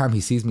 every time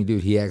he sees me,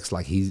 dude, he acts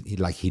like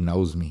he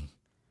knows me.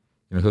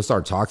 You know, he'll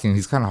start talking.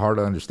 He's kind of hard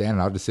to understand.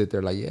 And I'll just sit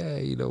there like, yeah,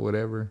 you know,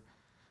 whatever.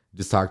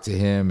 Just talk to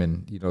him.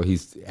 And, you know,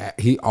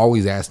 he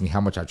always asks me how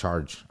much I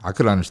charge. I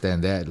could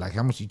understand that. Like,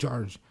 how much you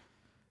charge?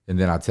 And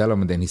then I tell him,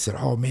 and then he said,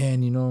 oh,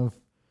 man, you know.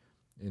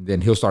 And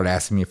then he'll start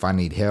asking me if I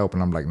need help.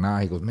 And I'm like, nah.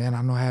 He goes, man,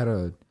 I know how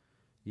to.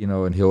 You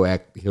know, and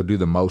he'll do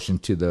the motion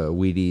to the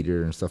weed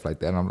eater and stuff like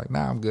that. And I'm like,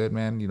 nah, I'm good,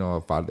 man. You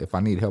know, if I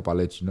need help, I'll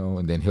let you know.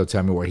 And then he'll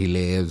tell me where he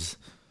lives.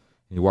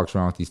 And he walks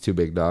around with these 2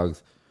 big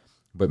dogs.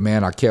 But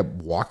man, I kept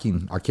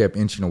walking. I kept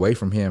inching away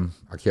from him.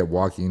 I kept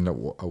walking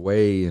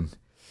away and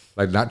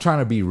like not trying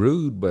to be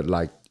rude, but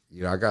like,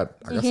 you know, I got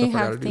stuff I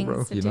gotta do,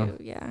 bro. You know,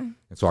 yeah.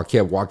 And so I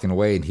kept walking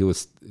away, and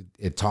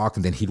he'd talk,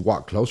 and then he'd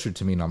walk closer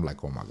to me, and I'm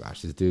like, oh my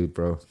gosh, this dude,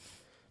 bro.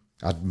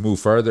 I'd move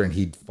further, and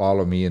he'd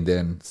follow me, and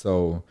then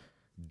so.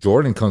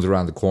 Jordan comes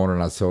around the corner,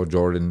 and I told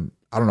Jordan,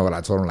 I don't know what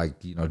I told him, like,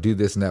 you know, do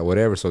this and that,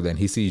 whatever. So then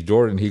he sees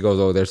Jordan, he goes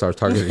over there, starts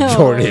talking to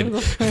Jordan,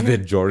 and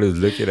then Jordan's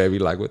looking at me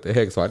like, what the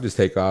heck? So I just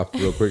take off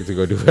real quick to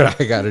go do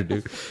what I gotta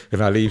do,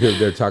 and I leave him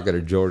there talking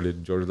to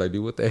Jordan. Jordan's like,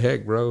 dude, what the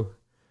heck, bro?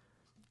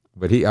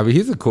 But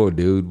he's a cool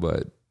dude,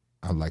 but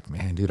I'm like,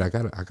 man, dude, I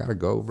gotta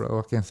go,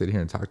 bro. I can't sit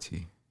here and talk to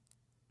you.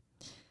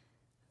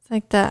 It's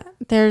like that.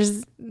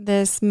 There's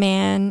this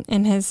man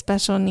and his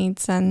special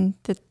needs son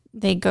that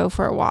they go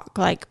for a walk,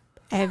 like,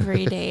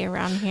 every day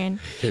around here.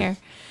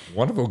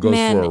 One of them goes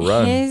for a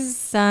run. His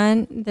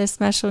son, the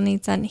special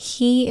needs son,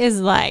 he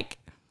is like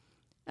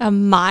a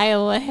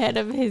mile ahead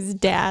of his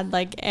dad,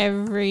 like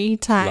every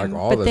time.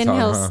 Like but then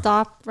he'll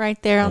stop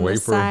right there on the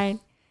side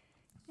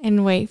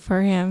and wait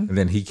for him. And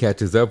then he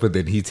catches up, and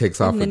then he takes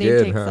off again. He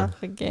takes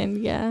off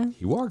again, yeah.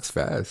 He walks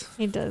fast.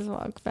 He does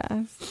walk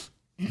fast.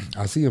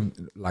 I see him,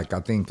 like, I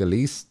think at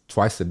least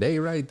twice a day,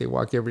 right? They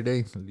walk every day,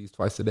 at least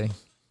twice a day.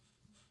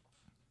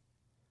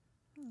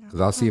 Because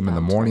I'll see him in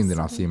the morning,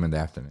 then I'll see him in the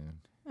afternoon.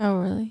 Oh,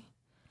 really?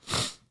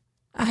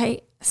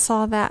 I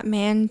saw that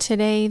man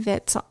today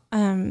that's,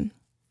 I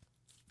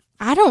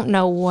don't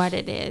know what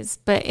it is,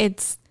 but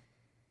it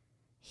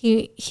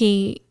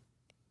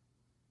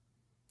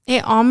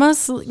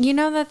almost, you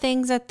know, the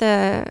things at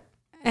the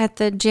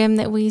gym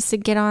that we used to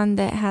get on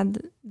that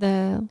had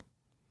the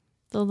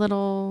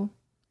little,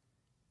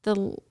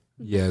 the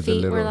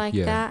feet were like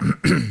that.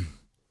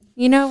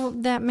 You know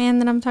that man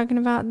that I'm talking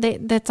about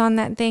that's on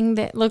that thing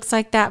that looks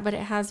like that, but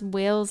it has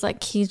wheels.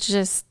 Like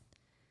it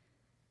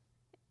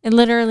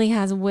literally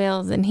has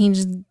wheels, and he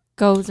just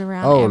goes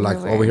around. Oh, everywhere.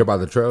 like over here by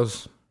the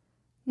trails?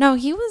 No,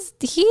 he's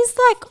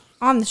like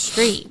on the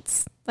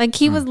streets. Like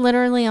he was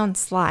literally on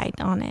slide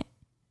on it.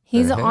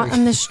 He's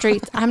on the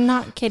streets. I'm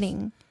not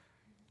kidding.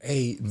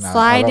 Hey,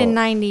 slide in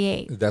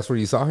 98. That's where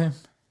you saw him?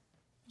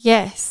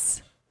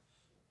 Yes.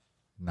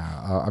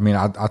 Nah, I mean,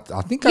 I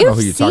think I know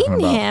who you're talking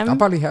about. Him, I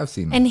probably have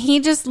seen him. And he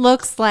just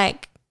looks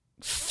like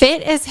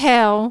fit as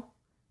hell,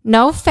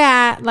 no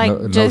fat, like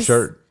no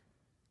shirt.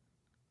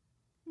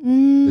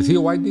 Is he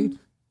a white dude?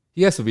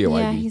 He has to be a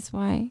white dude. Yeah, he's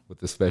white.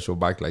 With a special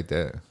bike like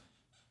that.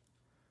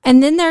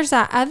 And then there's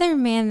that other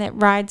man that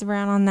rides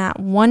around on that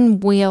one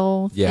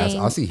wheel thing. Yes,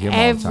 I see him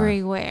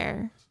everywhere. All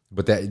the time.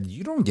 But that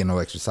you don't get no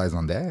exercise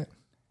on that.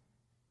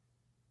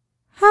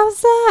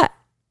 How's that?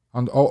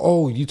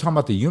 You talking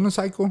about the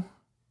unicycle?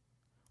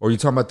 Or you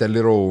talking about that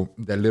little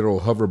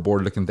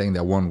hoverboard looking thing,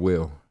 that one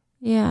wheel?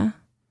 Yeah.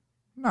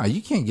 No,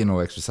 you can't get no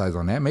exercise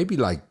on that. Maybe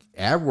like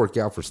ab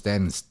workout for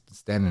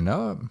standing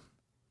up.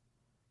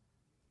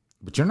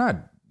 But you're not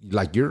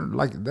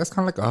that's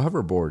kind of like a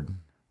hoverboard.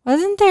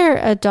 Wasn't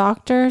there a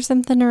doctor or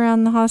something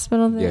around the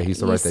hospital that he used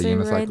to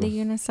ride the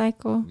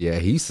unicycle? Yeah,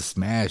 he used to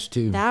smash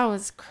too. That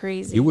was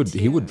crazy.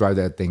 He would drive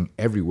that thing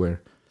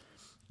everywhere.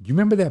 You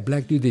remember that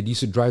black dude that used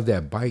to drive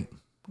that bike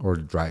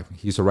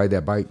He used to ride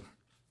that bike,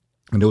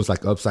 and it was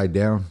like upside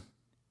down,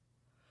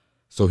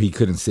 so he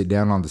couldn't sit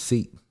down on the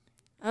seat.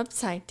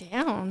 Upside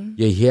down?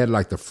 Yeah, he had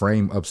like the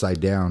frame upside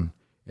down,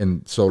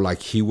 and so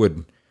like he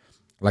would,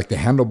 like the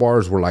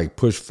handlebars were like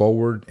pushed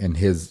forward, and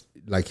his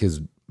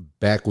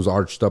back was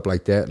arched up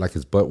like that, like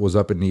his butt was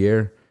up in the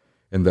air,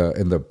 and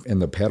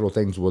the pedal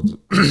things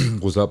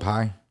was up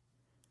high.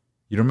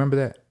 You remember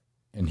that?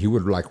 And he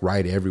would like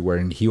ride everywhere,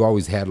 and he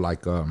always had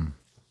like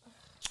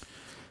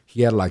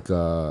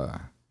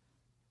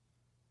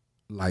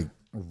like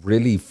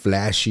really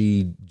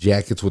flashy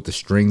jackets with the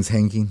strings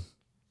hanging.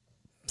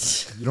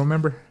 You don't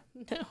remember?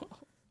 No.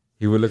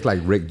 He would look like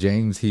Rick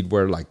James. He'd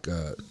wear like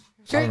I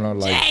don't know,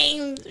 like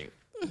James.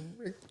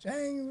 Rick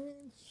James.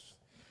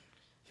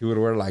 He would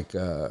wear like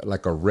a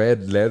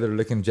red leather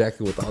looking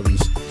jacket with all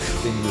these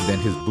things, and then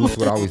his boots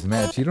would always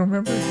match. You don't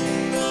remember?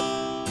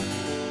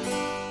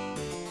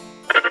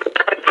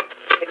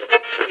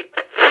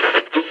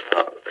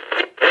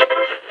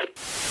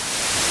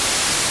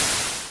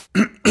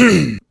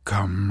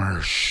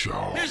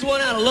 Commercial. Here's one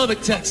out of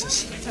Lubbock,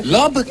 Texas.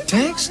 Lubbock,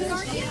 Texas?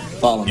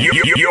 Follow me.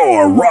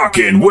 You're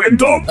rocking with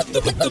the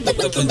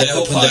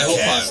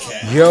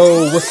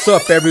Yo, what's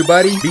up,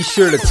 everybody? Be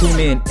sure to tune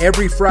in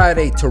every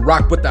Friday to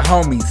rock with the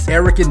homies,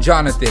 Eric and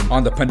Jonathan,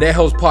 on the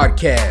Pendejos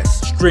Podcast,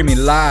 streaming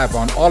live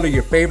on all of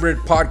your favorite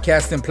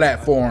podcasting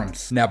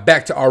platforms. Now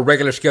back to our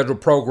regular scheduled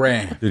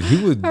program. Dude,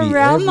 he would be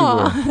Around the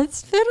everywhere.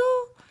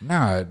 hospital?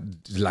 Nah,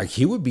 like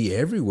he would be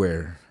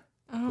everywhere.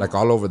 Like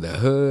all over the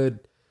hood,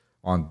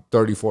 on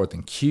 34th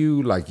and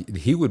Q. Like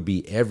he would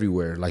be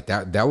everywhere. Like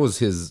that was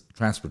his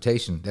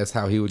transportation. That's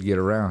how he would get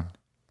around.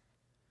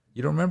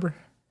 You don't remember?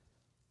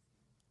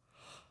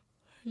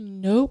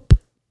 Nope.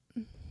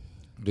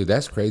 Dude,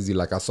 that's crazy.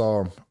 Like I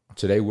saw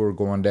today we were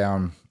going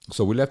down.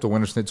 So we left the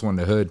Winter Schnitzel in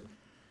the hood.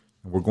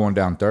 And we're going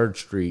down 3rd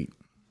Street.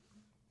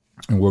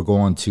 And we're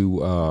going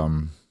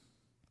to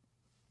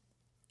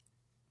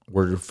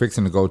we're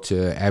fixing to go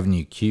to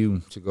Avenue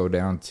Q to go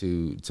down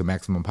to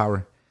Maximum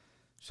Power.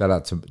 Shout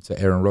out to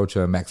Aaron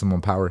Rocha, Maximum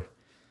Power.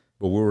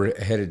 But we were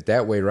headed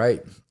that way,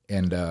 right?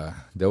 And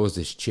there was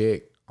this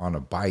chick on a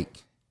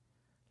bike.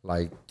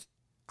 Like,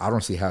 I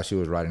don't see how she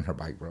was riding her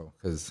bike, bro.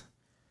 Because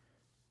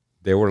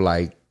they were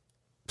like,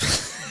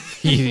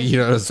 you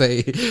know what I'm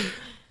saying?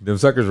 Them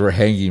suckers were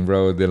hanging,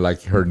 bro. Then,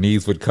 like, her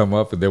knees would come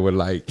up and they were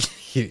like,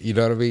 you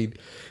know what I mean?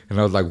 And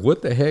I was like,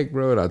 what the heck,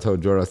 bro? And I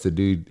told Jordan, I said,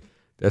 dude,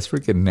 that's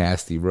freaking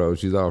nasty, bro.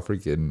 She's all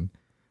freaking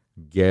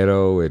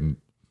ghetto and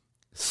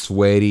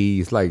sweaty.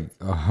 It's like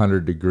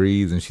 100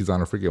 degrees and she's on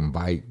a freaking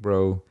bike,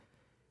 bro.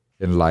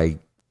 And like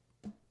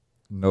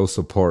no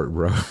support,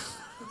 bro.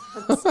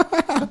 That's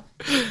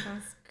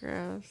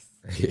gross.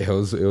 Yeah, it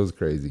was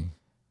crazy.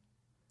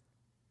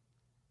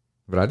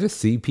 But I just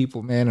see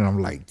people, man, and I'm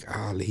like,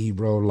 golly,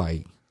 bro,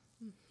 like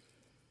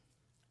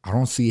I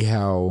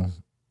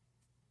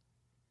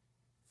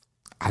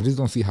just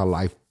don't see how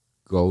life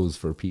goes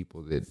for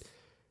people that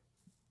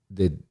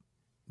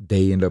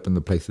they end up in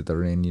the place that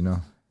they're in, you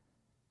know?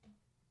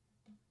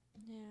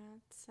 Yeah,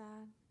 it's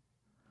sad.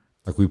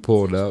 Like we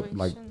pulled up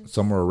like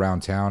somewhere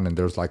around town and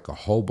there's like a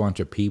whole bunch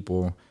of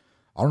people.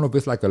 I don't know if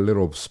it's like a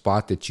little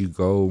spot that you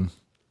go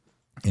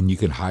and you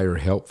can hire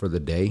help for the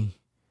day.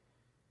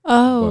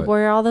 Oh, But-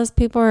 where all those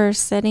people are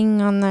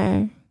sitting on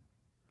their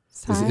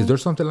side? Is there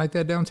something like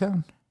that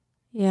downtown?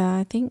 Yeah,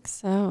 I think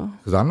so.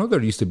 Because I know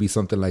there used to be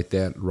something like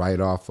that right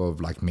off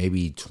of like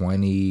maybe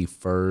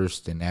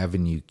 21st and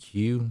Avenue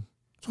Q,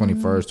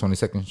 21st,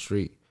 22nd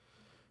Street.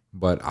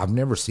 But I've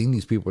never seen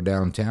these people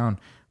downtown.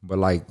 But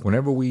like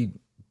whenever we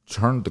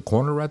turned the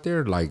corner right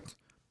there, like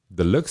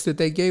the looks that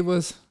they gave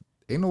us,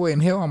 ain't no way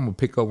in hell I'm going to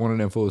pick up one of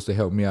them fools to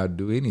help me out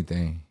do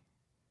anything.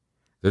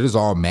 They're just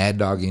all mad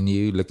dogging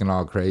you, looking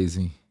all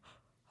crazy.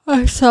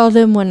 I saw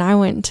them when I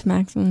went to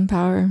Maximum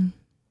Power.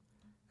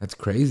 That's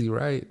crazy,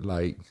 right?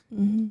 Like,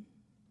 I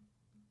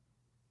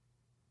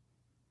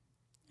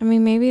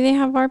mean, maybe they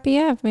have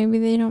RPF. Maybe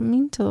they don't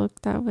mean to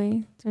look that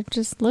way. They're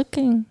just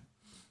looking.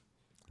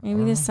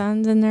 Maybe the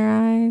sun's in their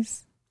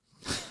eyes.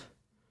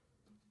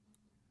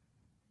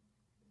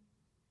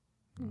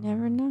 You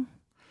never know.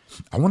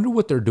 I wonder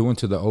what they're doing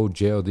to the old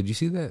jail. Did you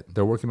see that?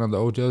 They're working on the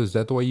old jail. Is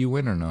that the way you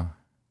went or no?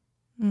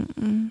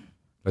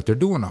 Like they're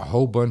doing a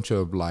whole bunch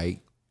of like,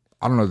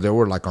 I don't know. They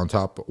were like on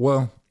top.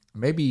 Well,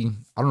 maybe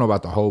I don't know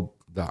about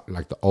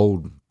the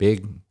old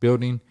big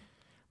building,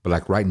 but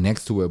like right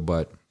next to it.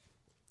 But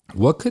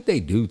what could they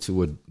do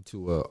to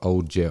a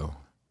old jail?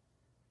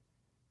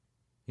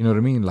 You know what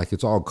I mean? Like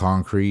it's all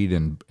concrete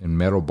and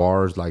metal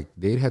bars. Like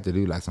they'd have to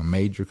do like some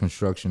major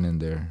construction in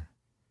there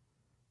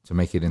to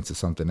make it into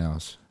something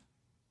else.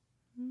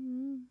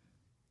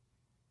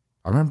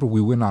 I remember we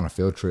went on a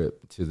field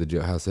trip to the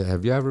jailhouse.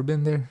 Have you ever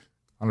been there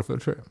on a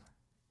field trip?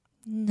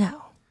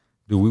 No.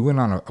 Dude, we went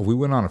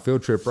on a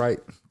field trip, right,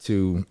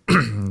 to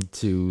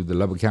to the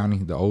Lubbock County,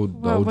 the old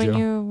When jail.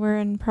 you were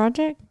in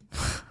Project?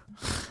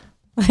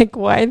 Like,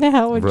 why the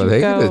hell would Bro, you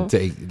they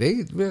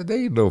go?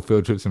 they no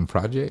field trips in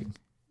Project.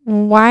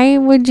 Why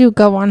would you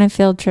go on a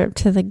field trip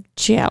to the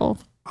jail?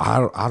 I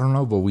don't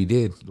know, but we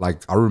did.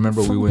 Like I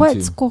remember we went What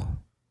to school?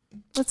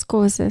 What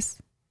school is this?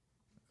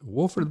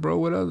 Wolford, bro.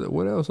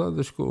 What else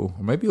other school?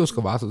 Or maybe it was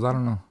Cavazos. I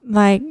don't know.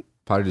 Like,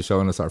 Probably just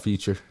showing us our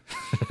future.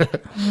 oh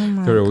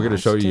my We're gonna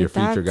gosh, show you dude, your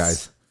future,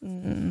 that's- guys.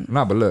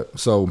 No, but look.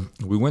 So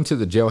we went to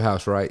the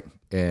jailhouse, right?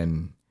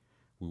 And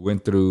we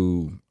went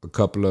through a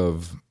couple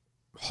of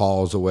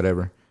halls or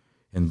whatever.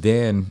 And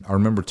then I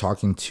remember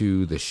talking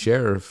to the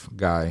sheriff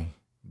guy,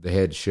 the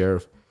head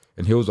sheriff,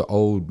 and he was an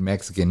old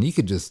Mexican. You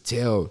could just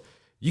tell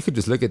you could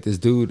just look at this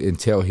dude and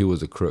tell he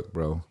was a crook,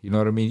 bro. You know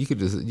what I mean? You could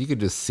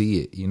just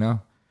see it, you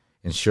know?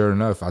 And sure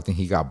enough, I think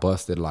he got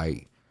busted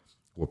like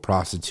with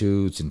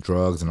prostitutes and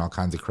drugs and all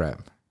kinds of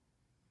crap.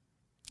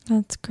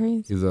 That's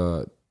crazy. He's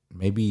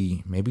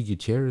maybe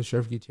Gutierrez,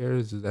 Sheriff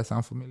Gutierrez. Does that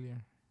sound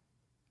familiar?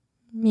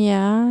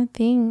 Yeah, I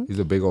think. He's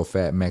a big old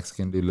fat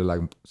Mexican dude, look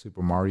like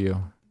Super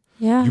Mario.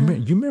 Yeah.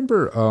 You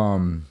remember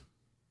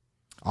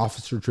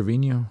Officer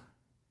Trevino?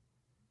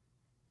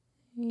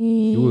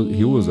 He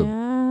was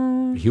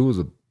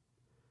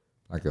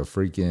like a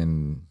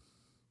freaking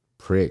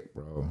prick,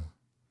 bro.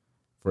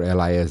 For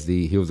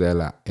LISD, he was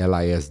a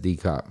LISD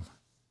cop.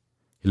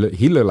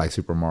 He looked like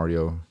Super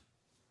Mario.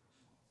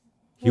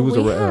 We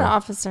had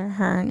Officer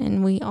Hearn,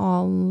 and we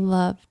all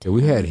loved him.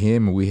 We had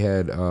him, and we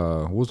had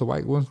what was the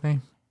white one's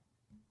name?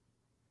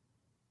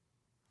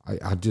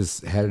 I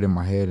just had it in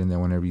my head, and then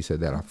whenever you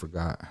said that, I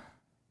forgot.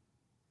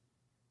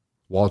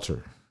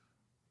 Walter.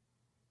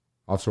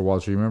 Officer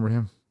Walter, you remember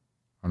him?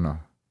 Or no?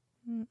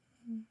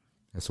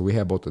 And so we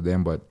had both of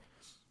them, but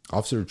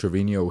Officer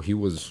Trevino, he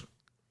was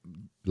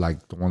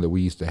like the one that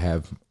we used to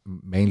have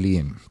mainly,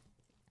 and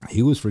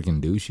he was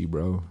freaking douchey,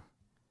 bro.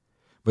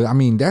 But I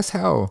mean, that's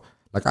how,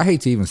 like, I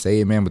hate to even say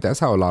it, man, but that's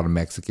how a lot of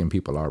Mexican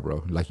people are,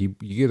 bro. Like, you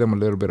give them a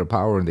little bit of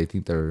power, and they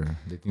think they're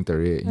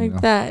it. Like, you know?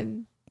 that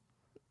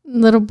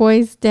little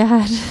boy's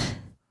dad.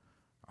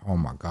 Oh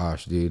my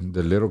gosh, dude.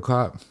 The little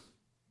cop.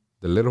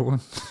 The little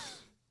one.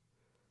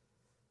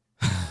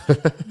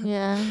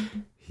 Yeah.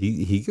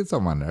 He gets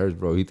on my nerves,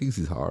 bro. He thinks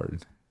he's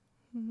hard.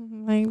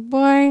 Like,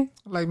 boy.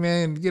 Like,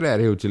 man, get out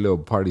of here with your little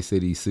Party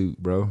City suit,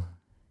 bro.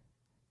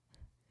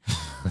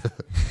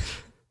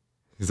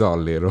 He's all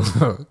little.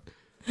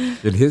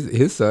 And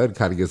his son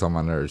kind of gets on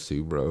my nerves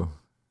too, bro.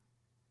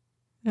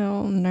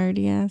 Oh,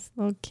 nerdy ass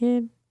little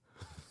kid.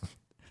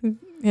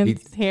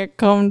 His hair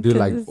combed dude, to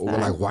like, the side.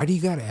 like, why do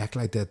you gotta act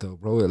like that though,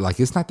 bro? Like,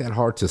 it's not that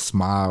hard to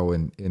smile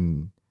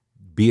and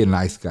be a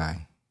nice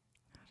guy.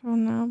 I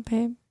don't know,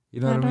 babe.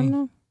 You know what I mean?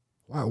 Know.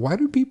 Why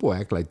do people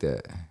act like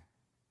that?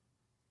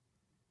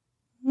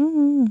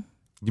 Mm-hmm.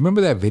 You remember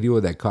that video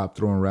of that cop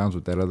throwing rounds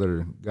with that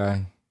other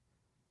guy?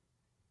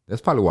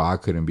 That's probably why I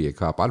couldn't be a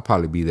cop. I'd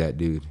probably be that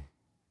dude.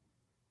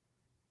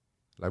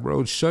 Like,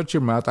 bro, shut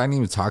your mouth. I ain't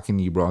even talking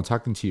to you, bro. I'm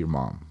talking to your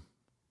mom.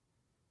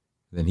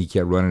 Then he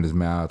kept running his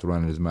mouth.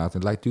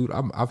 And like, dude,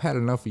 I've had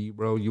enough of you,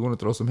 bro. You want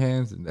to throw some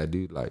hands? And that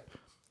dude like,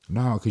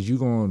 no, because you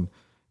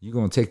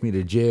gonna take me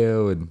to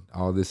jail and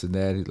all this and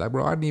that. He's like,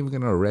 bro, I ain't even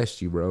going to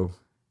arrest you, bro.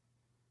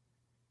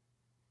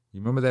 You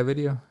remember that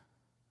video?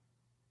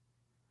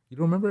 You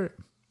don't remember it?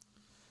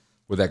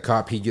 Where that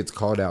cop, he gets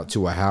called out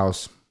to a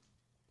house.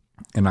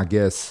 And I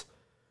guess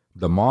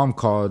the mom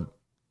called.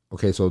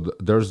 Okay, so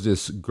there's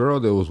this girl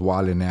that was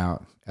wilding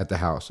out at the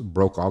house.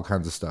 Broke all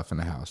kinds of stuff in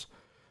the house.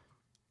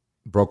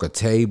 Broke a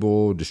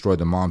table, destroyed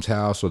the mom's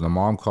house. So the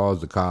mom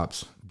calls the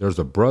cops. There's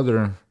a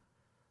brother.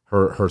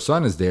 Her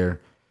son is there.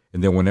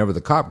 And then whenever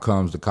the cop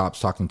comes, the cop's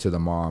talking to the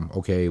mom.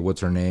 Okay, what's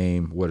her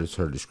name? What is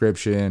her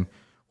description?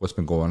 What's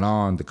been going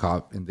on? The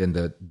cop, and then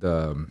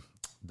the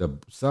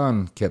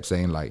son kept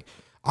saying like,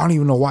 I don't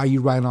even know why you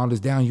writing all this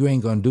down. You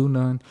ain't gonna do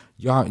none.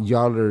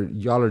 Y'all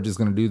are just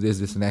gonna do this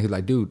and that. He's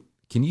like, dude,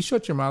 can you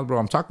shut your mouth, bro?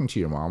 I'm talking to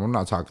your mom. I'm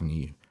not talking to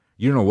you.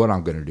 You don't know what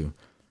I'm gonna do.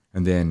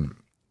 And then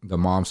the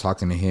mom's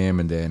talking to him,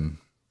 and then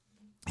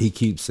he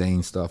keeps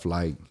saying stuff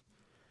like,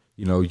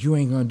 you know, you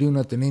ain't gonna do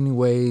nothing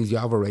anyways.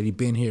 Y'all have already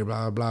been here,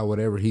 blah, blah,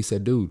 whatever. He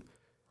said, dude,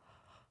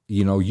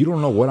 you know, you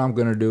don't know what I'm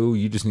gonna do.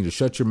 You just need to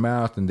shut your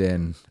mouth. And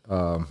then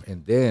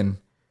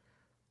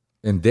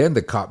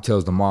the cop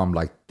tells the mom,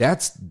 like,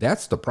 that's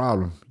the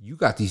problem. You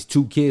got these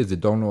two kids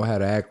that don't know how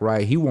to act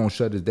right. He won't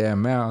shut his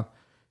damn mouth.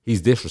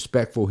 He's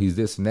disrespectful. He's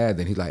this and that.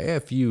 Then he's like,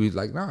 F you. He's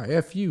like, nah,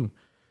 F you.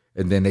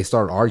 And then they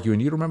start arguing.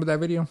 You remember that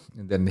video?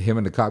 And then him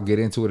and the cop get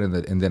into it.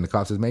 And then the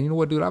cop says, man, you know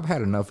what, dude? I've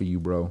had enough of you,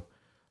 bro.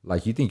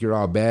 Like, you think you're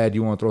all bad.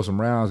 You want to throw some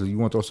rounds. Or you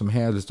want to throw some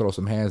hands. Let's throw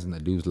some hands. And the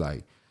dude's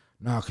like,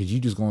 nah, because you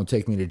just going to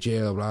take me to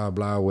jail, blah,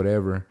 blah,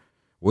 whatever.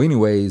 Well,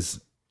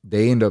 anyways,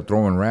 they end up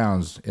throwing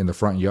rounds in the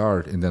front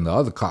yard. And then the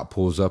other cop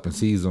pulls up and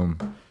sees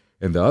them.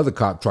 And the other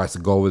cop tries to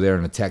go over there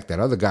and attack that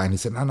other guy. And he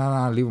said,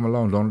 no, leave him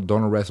alone.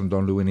 Don't arrest him.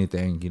 Don't do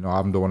anything. You know,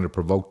 I'm the one that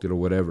provoked it or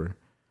whatever.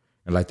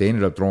 And like, they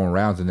ended up throwing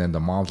rounds. And then the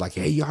mom's like,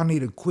 hey, y'all need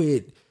to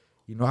quit.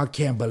 You know, I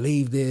can't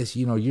believe this.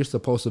 You know, you're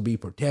supposed to be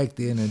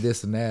protected and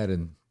this and that.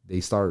 And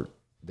they start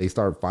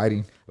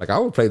fighting. Like, I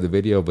would play the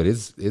video, but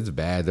it's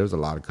bad. There's a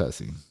lot of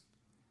cussing.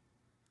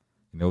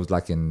 You know, it was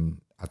like in,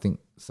 I think,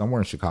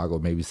 somewhere in Chicago,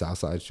 maybe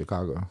Southside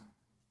Chicago.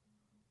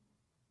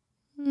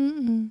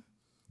 Mm-mm.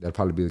 That'd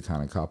probably be the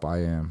kind of cop I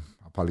am.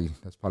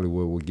 That's probably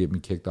what would get me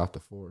kicked off the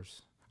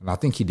force. And I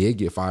think he did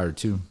get fired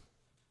too.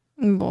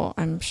 Well,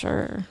 I'm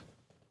sure.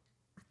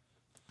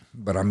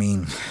 But I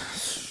mean,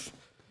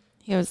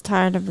 he was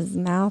tired of his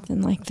mouth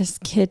and like, this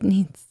kid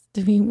needs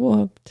to be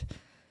whooped.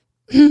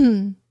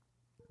 I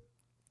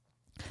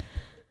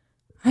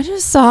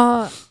just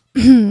saw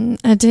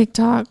a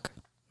TikTok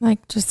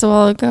like just a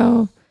while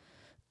ago.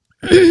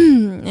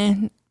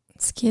 And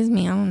excuse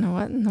me, I don't know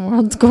what in the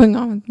world's going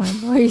on with my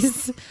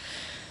voice.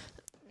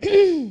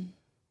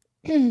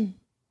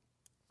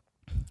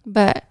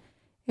 But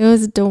it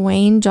was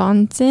Dwayne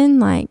Johnson.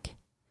 Like,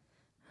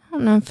 I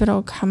don't know if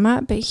it'll come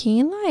up, but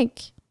he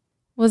like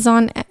was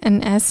on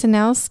an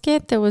SNL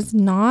skit that was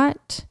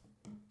not.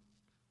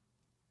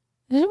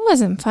 It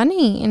wasn't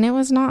funny, and it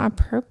was not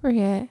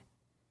appropriate.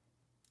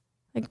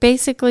 Like,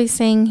 basically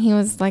saying he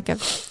was like a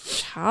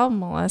child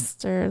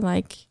molester.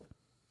 Like,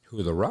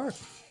 Who, The Rock?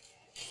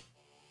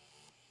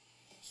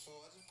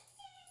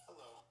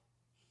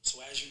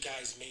 So as you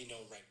guys may know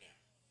right now,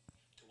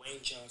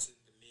 Dwayne Johnson,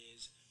 The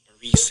Miz,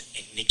 Maurice,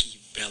 and Nikki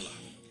Bella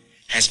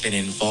has been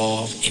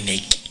involved in a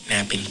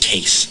kidnapping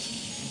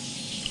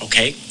case.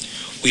 Okay?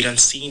 We done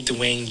seen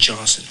Dwayne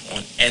Johnson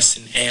on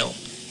SNL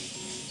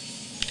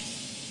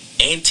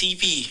and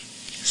TV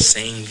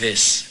saying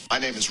this. My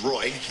name is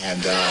Roy,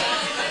 and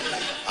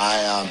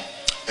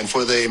and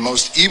for the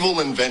most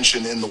evil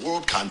invention in the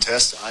world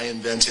contest, I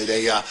invented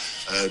a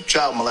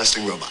child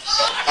molesting robot.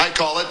 I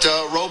call it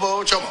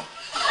Robo Chomo.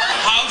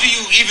 How do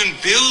you even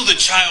build a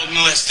child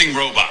molesting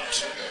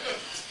robot?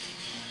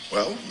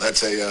 Well,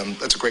 that's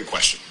a great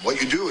question.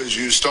 What you do is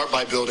you start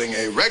by building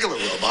a regular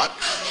robot,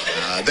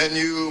 then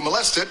you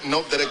molest it and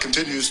hope that it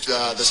continues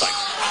the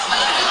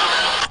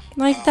cycle.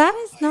 like that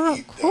is not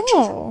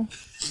cool.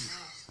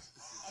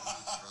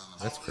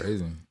 That's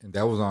crazy. And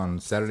that was on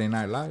Saturday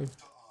Night Live.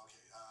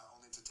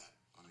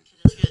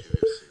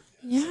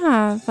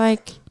 Yeah,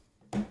 like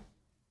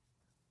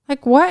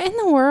what in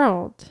the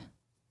world?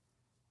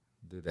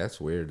 Dude,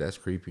 that's weird. That's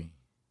creepy.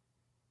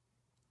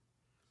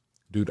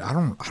 Dude, I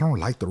don't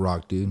like The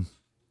Rock, dude.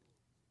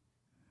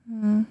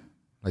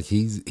 Like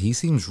he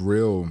seems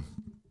real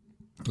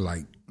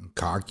like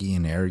cocky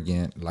and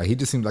arrogant. Like he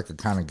just seems like a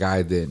kind of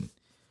guy that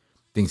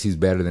thinks he's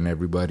better than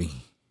everybody.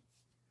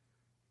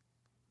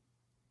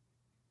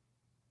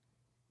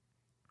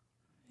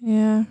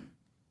 Yeah.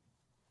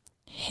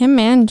 Him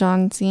and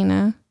John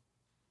Cena.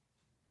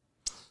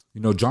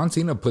 You know, John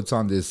Cena puts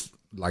on this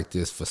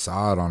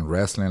facade on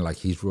wrestling, like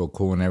he's real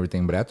cool and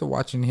everything. But after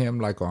watching him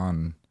like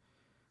on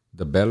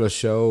the Bella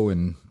Show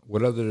and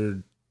what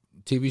other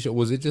TV show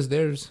was it? Just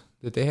theirs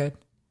that they had?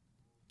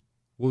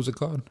 What was it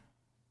called?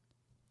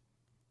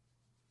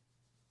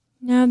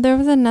 No, there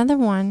was another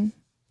one.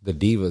 The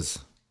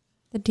Divas.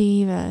 The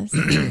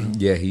Divas.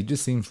 Yeah, he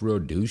just seems real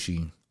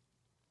douchey.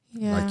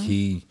 Yeah. Like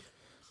he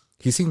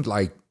seems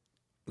like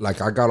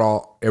I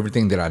got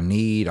everything that I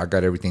need. I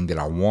got everything that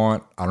I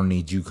want. I don't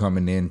need you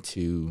coming in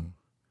to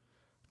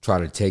try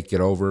to take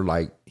it over.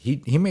 Like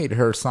he made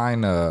her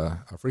sign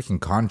a freaking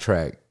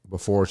contract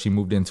before she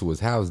moved into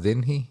his house,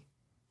 didn't he?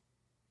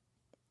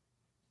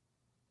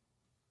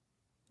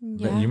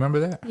 Yeah. You remember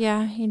that?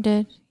 Yeah, he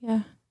did.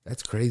 Yeah.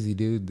 That's crazy,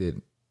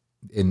 dude.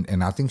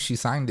 And I think she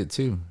signed it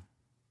too.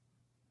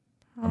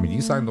 I mean,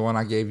 you signed the one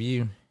I gave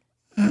you.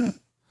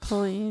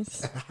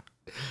 Please.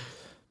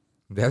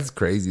 That's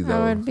crazy,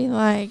 though. I would be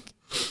like,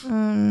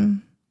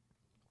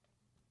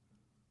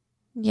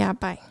 yeah,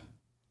 bye.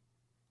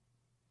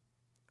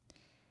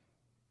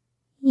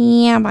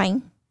 Yeah,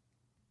 bye.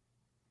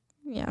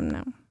 Yeah,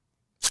 no.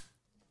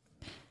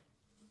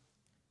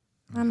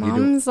 My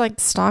mom's like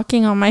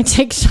stalking on my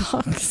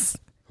TikToks.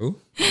 Who?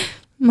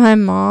 My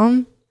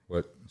mom.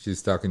 What? She's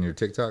stalking your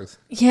TikToks?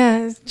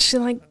 Yeah, she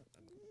like,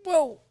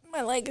 whoa,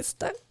 my leg is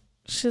stuck.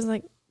 She's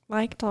like,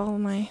 liked all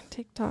of my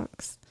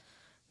TikToks.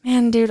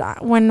 Man, dude,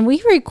 when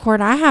we record,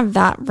 I have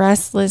that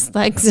restless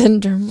leg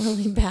syndrome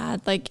really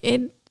bad. Like,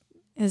 it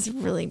is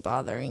really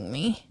bothering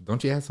me.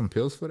 Don't you have some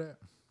pills for that?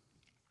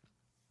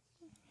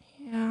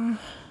 Yeah.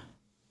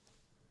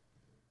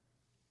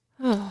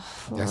 Oh,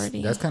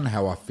 Lordy. That's kind of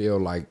how I feel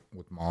like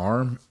with my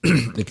arm.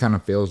 It kind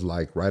of feels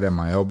like right at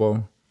my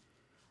elbow.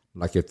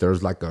 Like if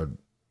there's like a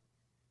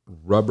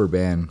rubber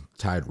band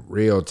tied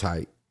real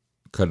tight,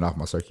 cutting off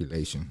my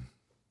circulation.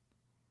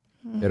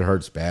 It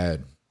hurts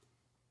bad.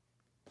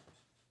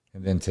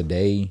 And then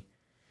today,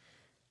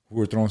 we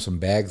were throwing some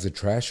bags of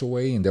trash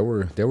away, and they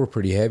were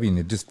pretty heavy, and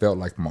it just felt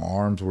like my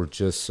arms were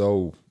just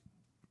so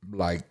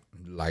like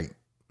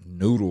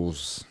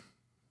noodles.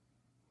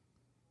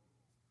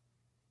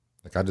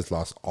 Like I just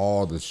lost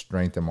all the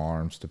strength in my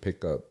arms to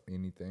pick up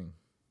anything.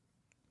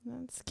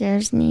 That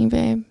scares me,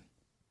 babe.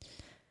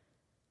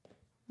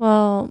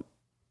 Well,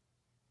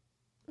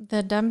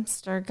 the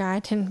dumpster guy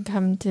didn't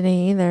come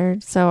today either,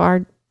 so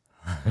our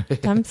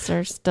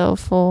dumpster's still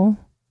full.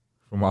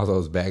 From all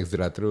those bags that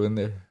I threw in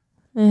there?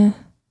 Yeah.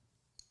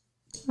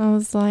 I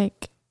was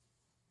like,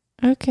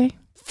 okay.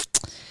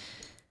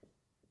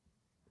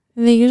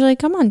 They usually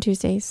come on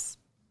Tuesdays.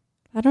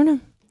 I don't know.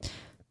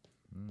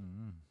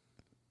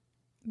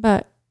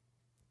 But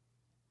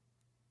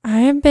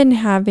I have been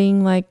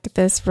having like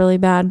this really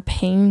bad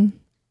pain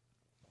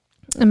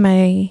in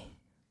my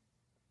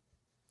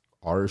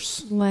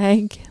Arse.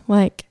 leg.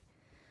 Like,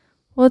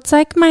 well, it's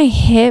like my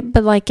hip,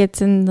 but like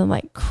it's in the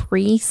like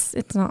crease.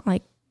 It's not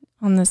like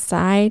on the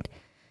side.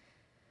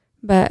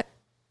 But,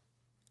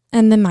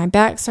 and then my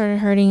back started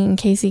hurting and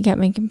Casey kept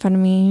making fun of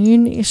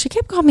me. She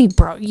kept calling me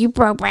bro. You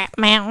broke Rat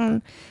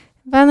Mountain.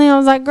 Finally, I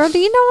was like, girl, do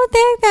you know what the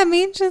heck that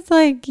means? She's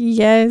like,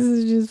 yes,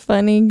 it's just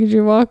funny because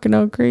you're walking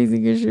all crazy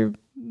because your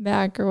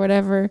back or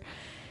whatever.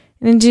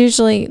 And it's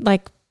usually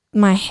like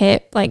my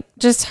hip, like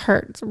just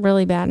hurts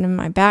really bad in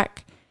my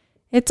back.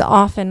 It's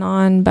off and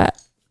on,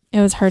 but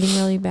it was hurting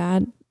really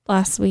bad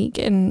last week.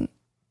 And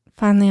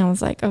finally I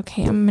was like,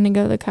 okay, I'm going to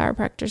go to the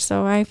chiropractor.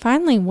 So I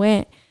finally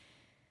went.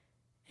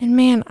 And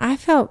man, I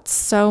felt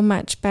so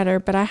much better,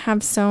 but I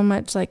have so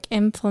much like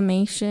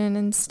inflammation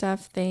and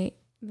stuff. They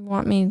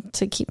want me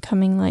to keep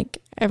coming like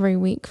every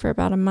week for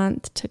about a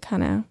month to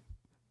kind of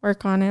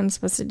work on it. I'm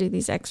supposed to do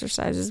these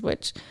exercises,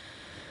 which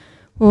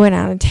we went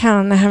out of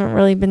town. I haven't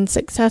really been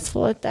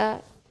successful at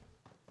that.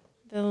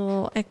 The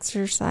little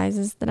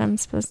exercises that I'm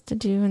supposed to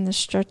do and the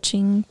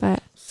stretching,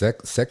 but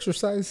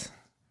Sexercise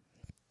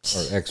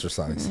or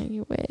exercise?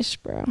 You wish,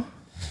 bro.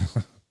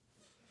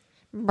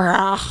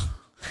 Brah.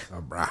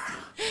 Oh, brah.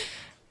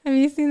 Have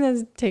you seen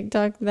this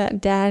TikTok, that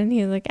dad, and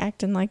he's like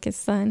acting like his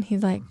son?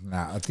 He's like,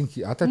 nah, I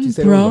thought you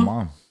said it was a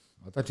mom.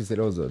 I thought you said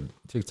it was a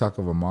TikTok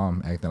of a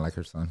mom acting like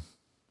her son.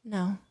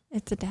 No,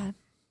 it's a dad.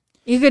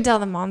 You could tell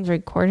the mom's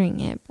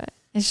recording it, but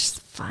it's just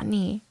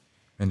funny.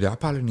 And I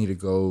probably need to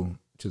go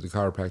to the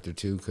chiropractor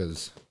too,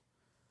 because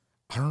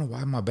I don't know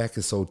why my back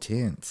is so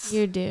tense.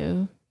 You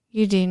do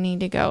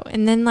need to go.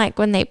 And then like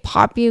when they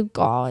pop you,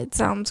 God, it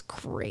sounds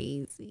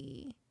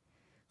crazy.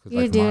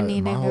 You like do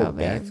need my to whole go,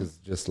 back babe. is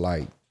just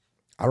like,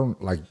 I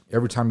don't like,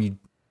 every time you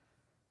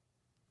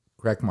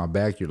crack my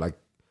back, you're like,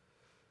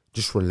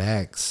 just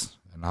relax.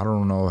 And I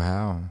don't know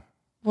how.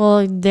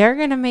 Well, they're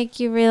going to make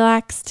you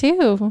relax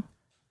too.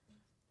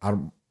 I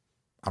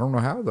don't know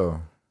how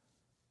though.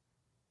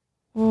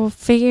 We'll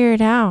figure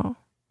it out.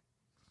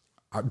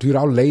 Dude,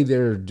 I'll lay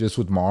there just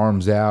with my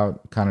arms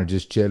out, kind of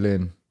just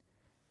chilling.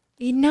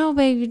 You know,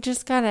 babe, you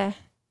just got to.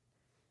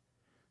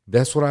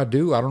 That's what I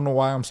do. I don't know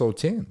why I'm so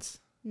tense.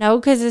 No,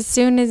 because as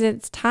soon as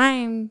it's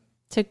time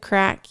to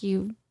crack,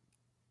 you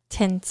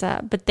tense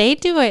up. But they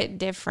do it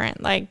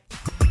different, like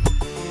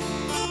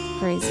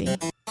crazy.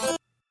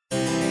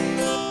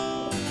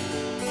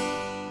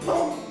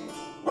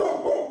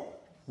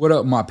 What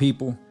up, my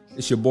people?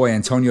 It's your boy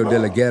Antonio De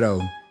La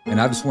Ghetto, and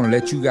I just want to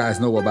let you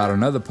guys know about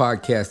another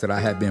podcast that I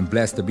have been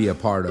blessed to be a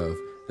part of,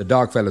 the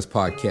Dogfellas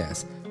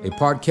Podcast, a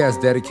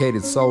podcast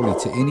dedicated solely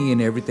to any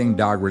and everything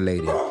dog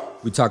related.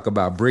 We talk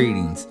about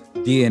breedings,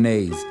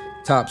 DNAs,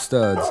 top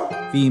studs,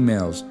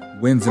 females,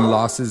 wins and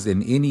losses,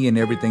 and any and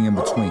everything in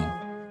between.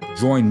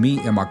 Join me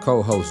and my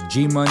co-hosts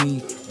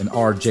G-Money and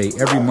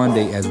RJ every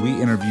Monday as we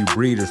interview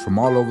breeders from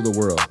all over the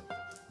world.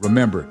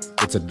 Remember,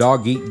 it's a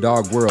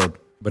dog-eat-dog world,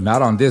 but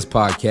not on this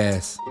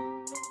podcast.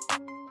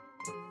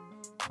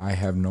 I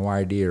have no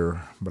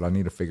idea, but I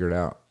need to figure it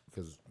out.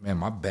 Because, man,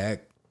 my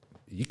back,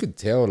 you could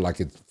tell like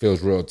it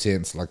feels real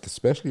tense, like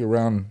especially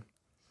around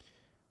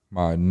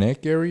my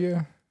neck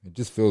area. It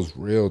just feels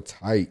real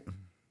tight.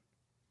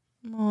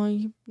 Well,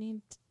 you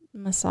need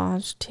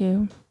massage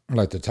too.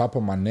 Like the top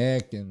of my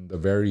neck and the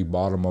very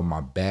bottom of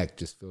my back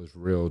just feels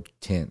real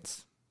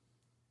tense.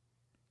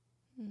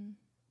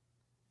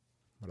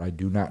 But I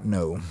do not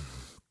know.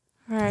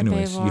 All right,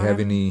 Anyways, babe, you have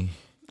any?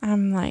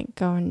 I'm like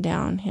going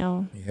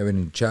downhill. You have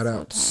any shout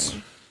outs?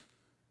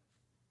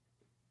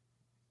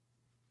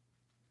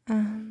 I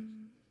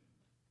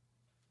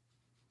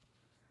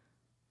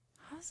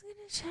was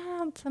gonna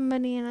shout out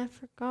somebody and I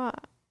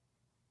forgot.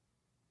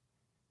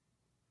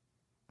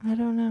 I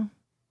don't know.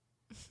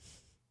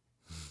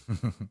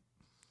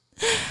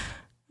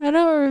 I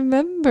don't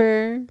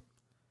remember.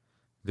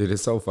 Dude,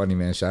 it's so funny,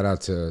 man. Shout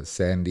out to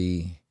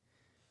Sandy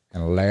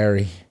and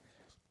Larry.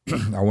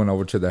 I went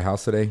over to their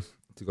house today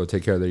to go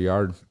take care of their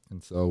yard.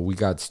 And so we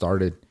got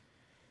started.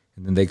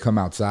 And then they come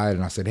outside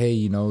and I said,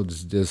 hey,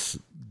 does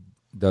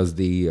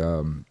the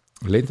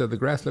length of the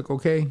grass look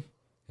okay?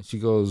 And she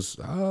goes,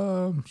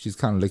 she's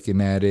kind of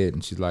looking at it.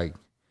 And she's like,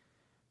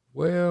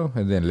 well,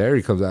 and then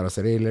Larry comes out. I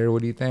said, hey, Larry,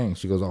 what do you think?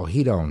 She goes, oh,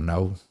 he don't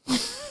know.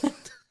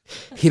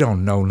 He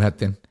don't know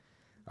nothing.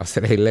 I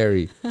said, hey,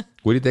 Larry, what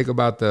do you think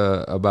about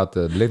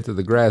the length of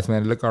the grass,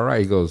 man? It look all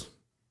right. He goes,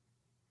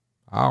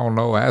 I don't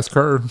know. Ask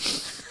her.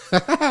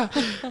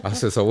 I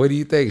said, so what do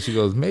you think? She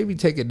goes, maybe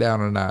take it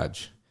down a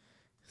notch.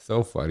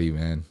 So funny,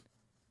 man.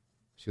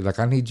 She was like,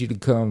 I need you to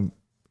come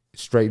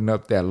straighten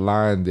up that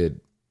line that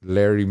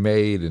Larry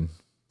made. And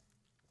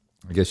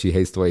I guess she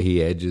hates the way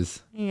he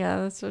edges. Yeah,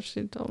 that's what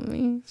she told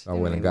me. So I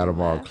went and got them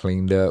all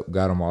cleaned up,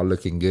 got them all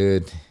looking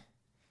good.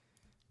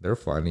 They're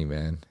funny,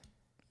 man.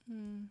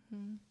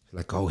 Mm-hmm.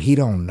 Like, oh, he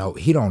don't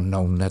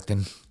know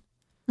nothing.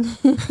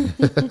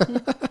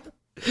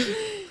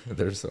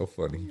 They're so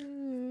funny.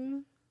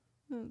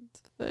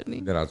 That's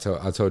funny. Then I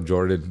told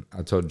Jordan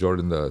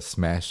the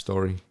Smash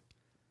story.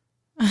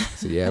 I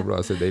said, yeah, bro.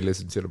 I said they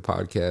listened to the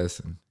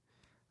podcast, and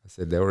I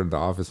said they were in the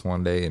office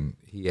one day, and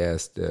he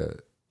asked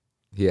the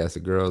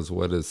girls,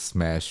 what does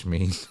Smash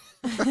mean?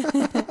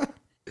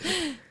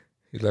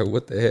 He's like,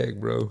 what the heck,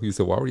 bro? He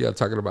said, why were y'all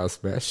talking about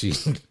smashing?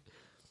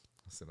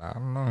 I said, I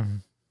don't know.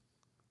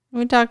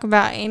 We talk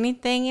about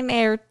anything and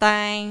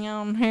everything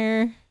on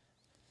here.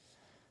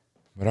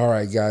 But all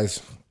right,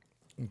 guys.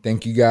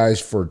 Thank you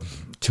guys for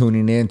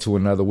tuning in to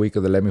another week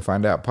of the Let Me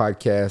Find Out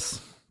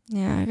podcast.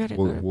 Yeah, I gotta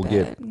go to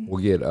bed.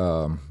 We'll get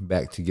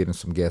back to getting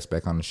some guests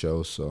back on the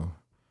show. So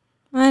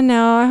I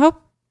know. I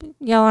hope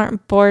y'all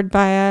aren't bored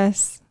by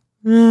us.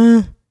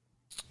 they're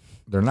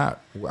not.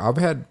 We've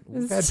had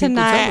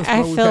Tonight,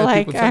 I people feel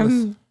like tell us.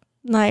 I'm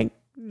like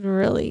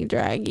really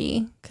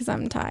draggy because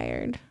I'm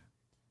tired.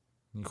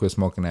 You quit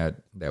smoking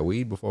that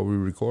weed before we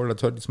record. I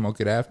told you to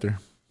smoke it after.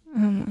 Oh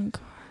my god.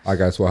 All right,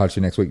 guys. We'll holler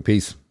you next week.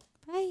 Peace.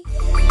 Bye.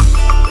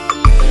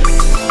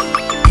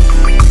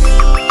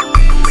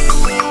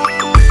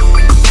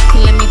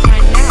 Let me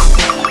find out.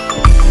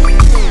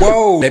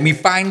 Whoa, let me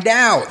find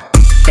out.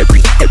 Let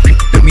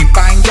me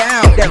find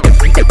out.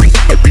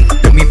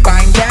 Let me find